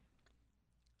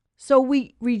 So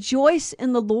we rejoice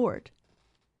in the Lord.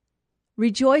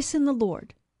 Rejoice in the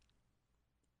Lord.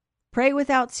 Pray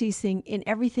without ceasing. In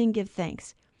everything give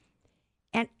thanks.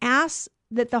 And ask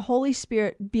that the Holy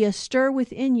Spirit be astir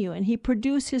within you and he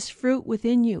produce his fruit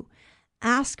within you.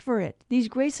 Ask for it. These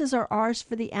graces are ours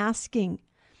for the asking.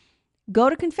 Go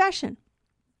to confession.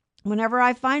 Whenever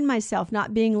I find myself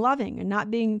not being loving and not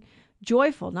being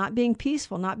joyful, not being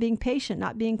peaceful, not being patient,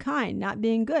 not being kind, not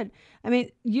being good.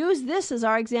 Use this as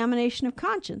our examination of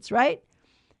conscience, right?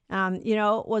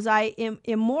 Was I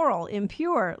immoral,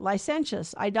 impure,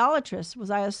 licentious, idolatrous?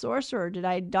 Was I a sorcerer? Did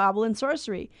I dabble in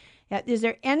sorcery? Is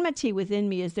there enmity within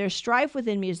me? Is there strife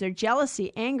within me? Is there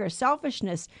jealousy, anger,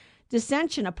 selfishness,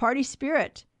 dissension, a party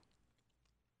spirit,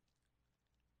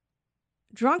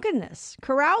 drunkenness,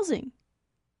 carousing?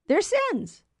 They're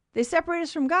sins. They separate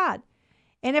us from God.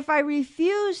 And if I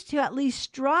refuse to at least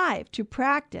strive to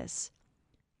practice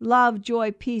love,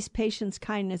 joy, peace, patience,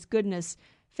 kindness, goodness,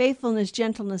 faithfulness,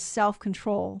 gentleness,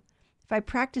 self-control, if I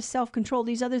practice self-control,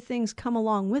 these other things come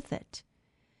along with it.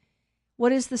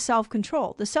 What is the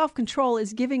self-control? The self-control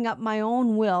is giving up my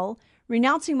own will,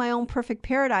 renouncing my own perfect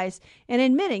paradise, and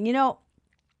admitting,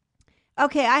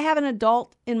 okay, I have an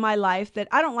adult in my life that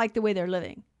I don't like the way they're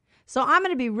living. So I'm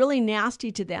going to be really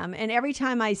nasty to them. And every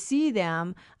time I see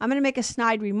them, I'm going to make a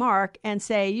snide remark and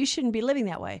say, you shouldn't be living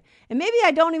that way. And maybe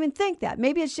I don't even think that.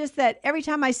 Maybe it's just that every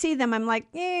time I see them, I'm like,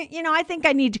 I think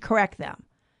I need to correct them.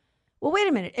 Well, wait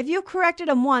a minute. If you've corrected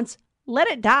them once, let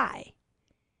it die.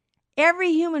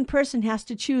 Every human person has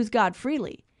to choose God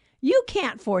freely. You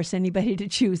can't force anybody to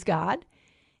choose God.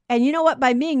 And you know what?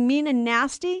 By being mean and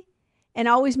nasty and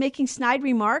always making snide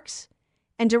remarks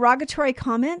and derogatory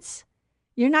comments,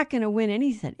 you're not going to win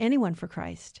anyone for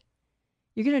Christ.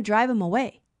 You're going to drive them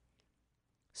away.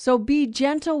 So be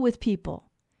gentle with people.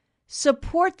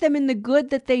 Support them in the good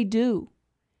that they do.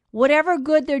 Whatever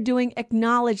good they're doing,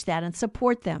 acknowledge that and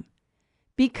support them.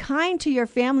 Be kind to your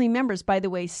family members. By the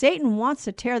way, Satan wants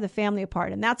to tear the family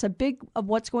apart, and that's a big of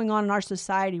what's going on in our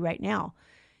society right now.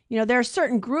 There are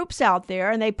certain groups out there,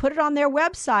 and they put it on their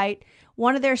website.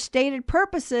 One of their stated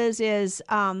purposes is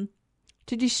to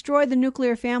destroy the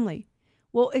nuclear family.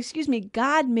 Well, excuse me,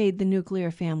 God made the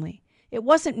nuclear family. It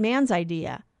wasn't man's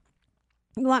idea.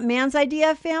 You want man's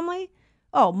idea of family?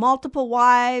 Oh, multiple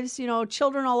wives,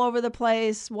 children all over the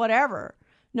place, whatever.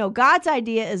 No, God's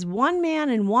idea is one man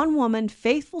and one woman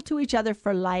faithful to each other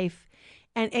for life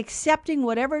and accepting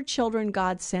whatever children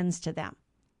God sends to them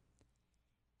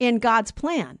in God's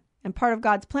plan. And part of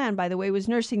God's plan, by the way, was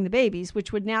nursing the babies,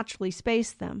 which would naturally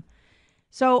space them.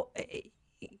 So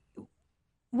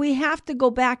we have to go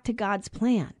back to God's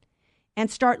plan and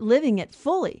start living it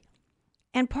fully.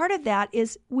 And part of that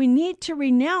is we need to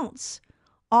renounce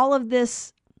all of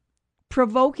this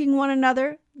provoking one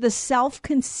another, the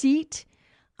self-conceit.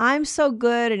 I'm so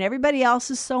good and everybody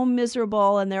else is so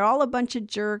miserable and they're all a bunch of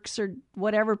jerks or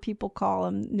whatever people call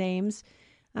them names.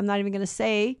 I'm not even going to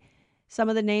say some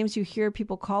of the names you hear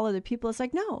people call other people. It's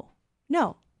like, no.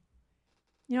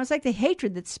 It's like the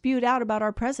hatred that's spewed out about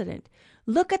our president.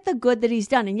 Look at the good that he's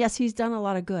done. And yes, he's done a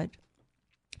lot of good.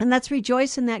 And let's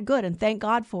rejoice in that good and thank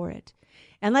God for it.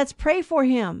 And let's pray for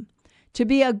him to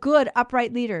be a good,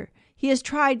 upright leader. He has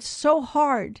tried so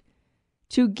hard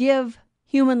to give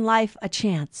human life a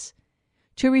chance,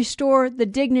 to restore the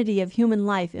dignity of human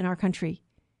life in our country.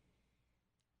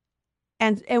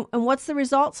 And what's the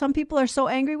result? Some people are so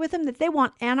angry with him that they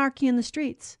want anarchy in the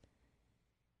streets.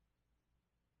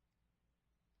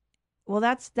 Well,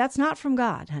 that's not from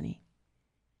God, honey.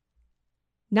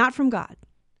 Not from God.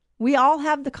 We all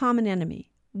have the common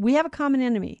enemy. We have a common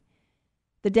enemy.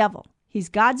 the devil. He's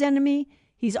God's enemy.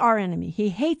 He's our enemy. He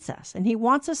hates us, and he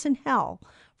wants us in hell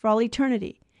for all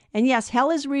eternity. And yes, hell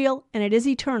is real, and it is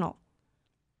eternal.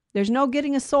 There's no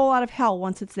getting a soul out of hell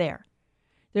once it's there.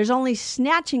 There's only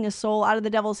snatching a soul out of the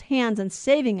devil's hands and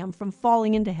saving him from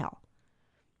falling into hell.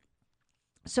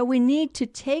 So we need to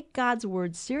take God's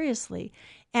word seriously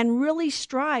and really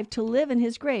strive to live in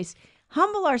his grace.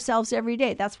 Humble ourselves every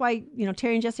day. That's why,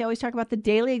 Terry and Jesse always talk about the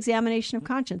daily examination of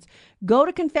conscience. Go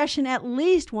to confession at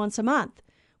least once a month.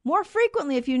 More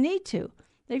frequently if you need to.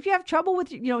 If you have trouble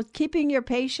with, keeping your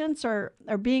patience or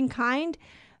being kind,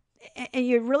 and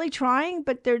you're really trying,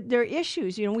 but there are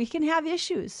issues. We can have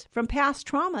issues from past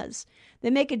traumas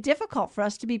that make it difficult for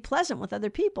us to be pleasant with other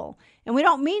people. And we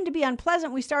don't mean to be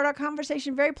unpleasant. We start our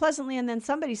conversation very pleasantly, and then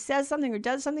somebody says something or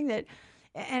does something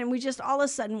and we just all of a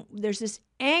sudden, there's this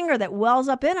anger that wells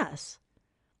up in us.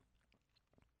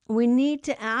 We need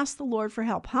to ask the Lord for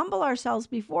help, humble ourselves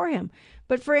before him.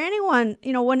 But for anyone,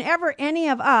 whenever any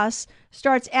of us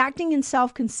starts acting in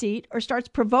self-conceit or starts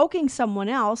provoking someone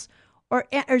else or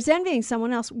envying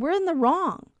someone else, we're in the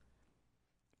wrong.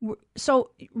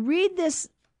 So read this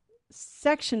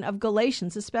section of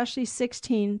Galatians, especially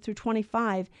 16 through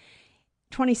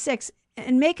 26,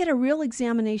 and make it a real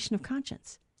examination of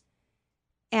conscience.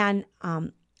 And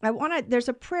there's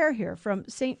a prayer here from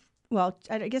I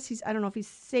don't know if he's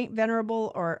Saint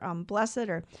Venerable or Blessed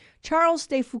or Charles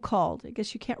de Foucauld. I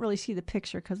guess you can't really see the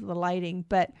picture because of the lighting,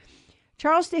 but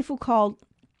Charles de Foucauld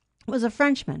was a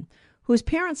Frenchman whose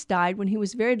parents died when he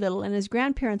was very little, and his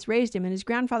grandparents raised him, and his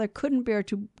grandfather couldn't bear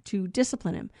to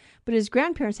discipline him. But his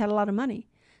grandparents had a lot of money.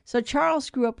 So Charles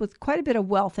grew up with quite a bit of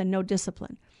wealth and no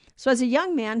discipline. So as a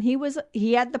young man,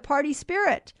 he had the party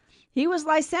spirit. He was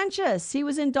licentious. He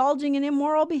was indulging in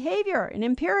immoral behavior and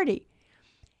impurity.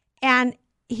 And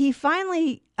he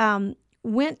finally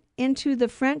went into the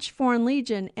French Foreign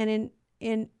Legion, and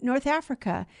in North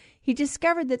Africa, he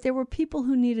discovered that there were people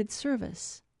who needed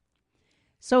service.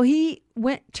 So he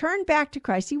turned back to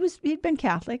Christ. He'd been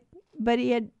Catholic, but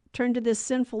he had turned to this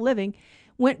sinful living,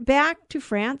 went back to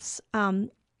France,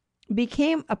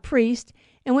 became a priest,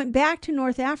 and went back to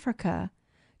North Africa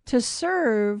to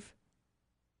serve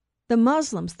the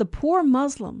Muslims, the poor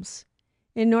Muslims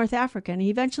in North Africa. And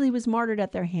he eventually was martyred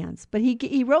at their hands. But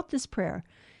he wrote this prayer: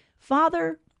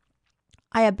 Father,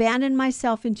 I abandon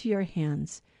myself into your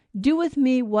hands. Do with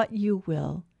me what you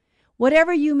will.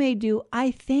 Whatever you may do, I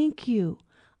thank you.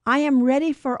 I am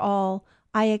ready for all.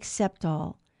 I accept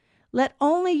all. Let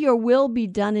only your will be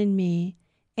done in me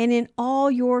and in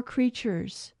all your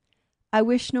creatures. I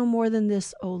wish no more than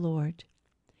this, O Lord.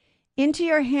 Into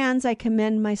your hands I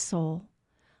commend my soul.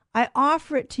 I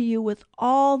offer it to you with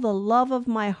all the love of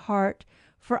my heart,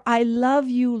 for I love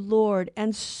you, Lord,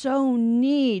 and so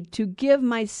need to give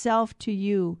myself to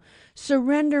you,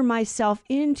 surrender myself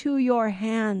into your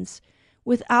hands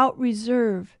without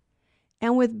reserve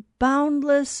and with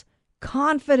boundless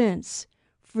confidence,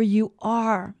 for you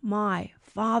are my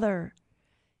Father.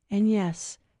 And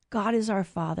yes, God is our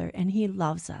Father, and he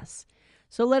loves us.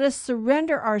 So let us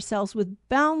surrender ourselves with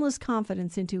boundless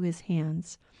confidence into his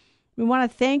hands. We want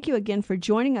to thank you again for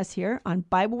joining us here on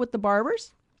Bible with the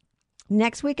Barbers.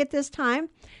 Next week at this time,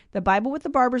 the Bible with the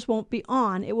Barbers won't be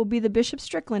on. It will be the Bishop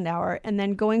Strickland Hour, and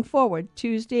then going forward,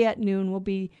 Tuesday at noon will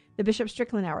be the Bishop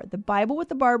Strickland Hour. The Bible with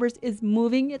the Barbers is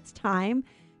moving its time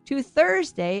to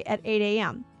Thursday at 8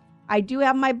 a.m. I do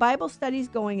have my Bible studies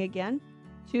going again,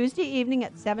 Tuesday evening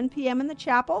at 7 p.m. in the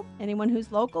chapel. Anyone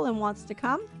who's local and wants to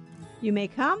come, you may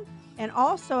come. And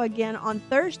also again on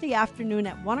Thursday afternoon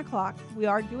at 1 o'clock, we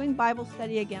are doing Bible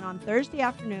study again on Thursday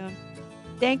afternoon.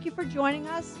 Thank you for joining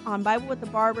us on Bible with the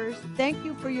Barbers. Thank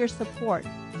you for your support.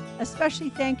 Especially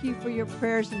thank you for your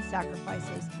prayers and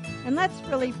sacrifices. And let's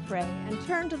really pray and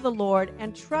turn to the Lord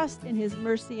and trust in his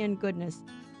mercy and goodness.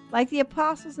 Like the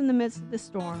apostles in the midst of the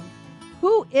storm.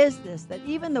 Who is this that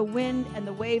even the wind and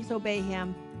the waves obey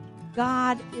him?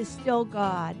 God is still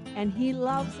God, and he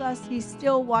loves us. He's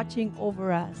still watching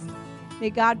over us.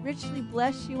 May God richly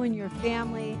bless you and your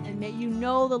family, and may you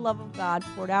know the love of God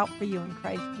poured out for you in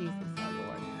Christ Jesus our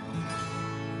Lord.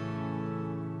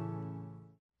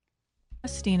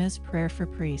 Faustina's Prayer for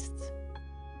Priests.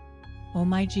 O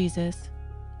my Jesus,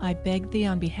 I beg thee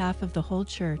on behalf of the whole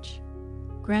Church,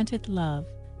 grant it love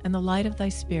and the light of thy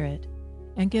Spirit,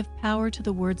 and give power to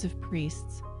the words of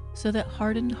priests, so that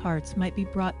hardened hearts might be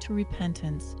brought to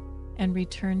repentance and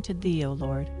return to thee, O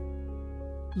Lord.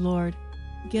 Lord,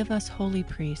 give us holy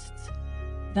priests.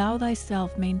 Thou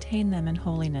thyself maintain them in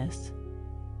holiness.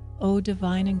 O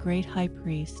divine and great High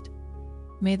Priest,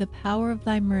 may the power of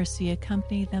thy mercy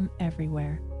accompany them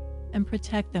everywhere, and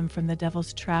protect them from the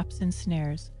devil's traps and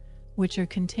snares, which are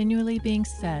continually being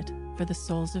set for the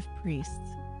souls of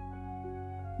priests.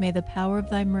 May the power of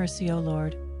thy mercy, O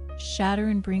Lord, shatter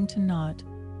and bring to naught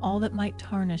all that might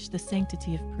tarnish the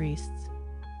sanctity of priests.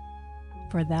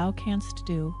 For thou canst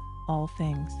do all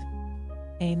things.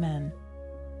 Amen.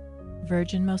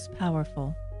 Virgin most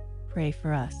powerful, pray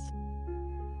for us.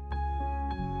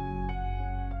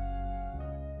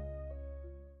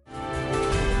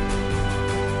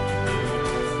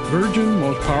 Virgin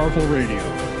Most Powerful Radio,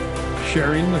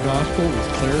 sharing the gospel with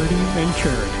clarity and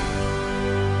charity.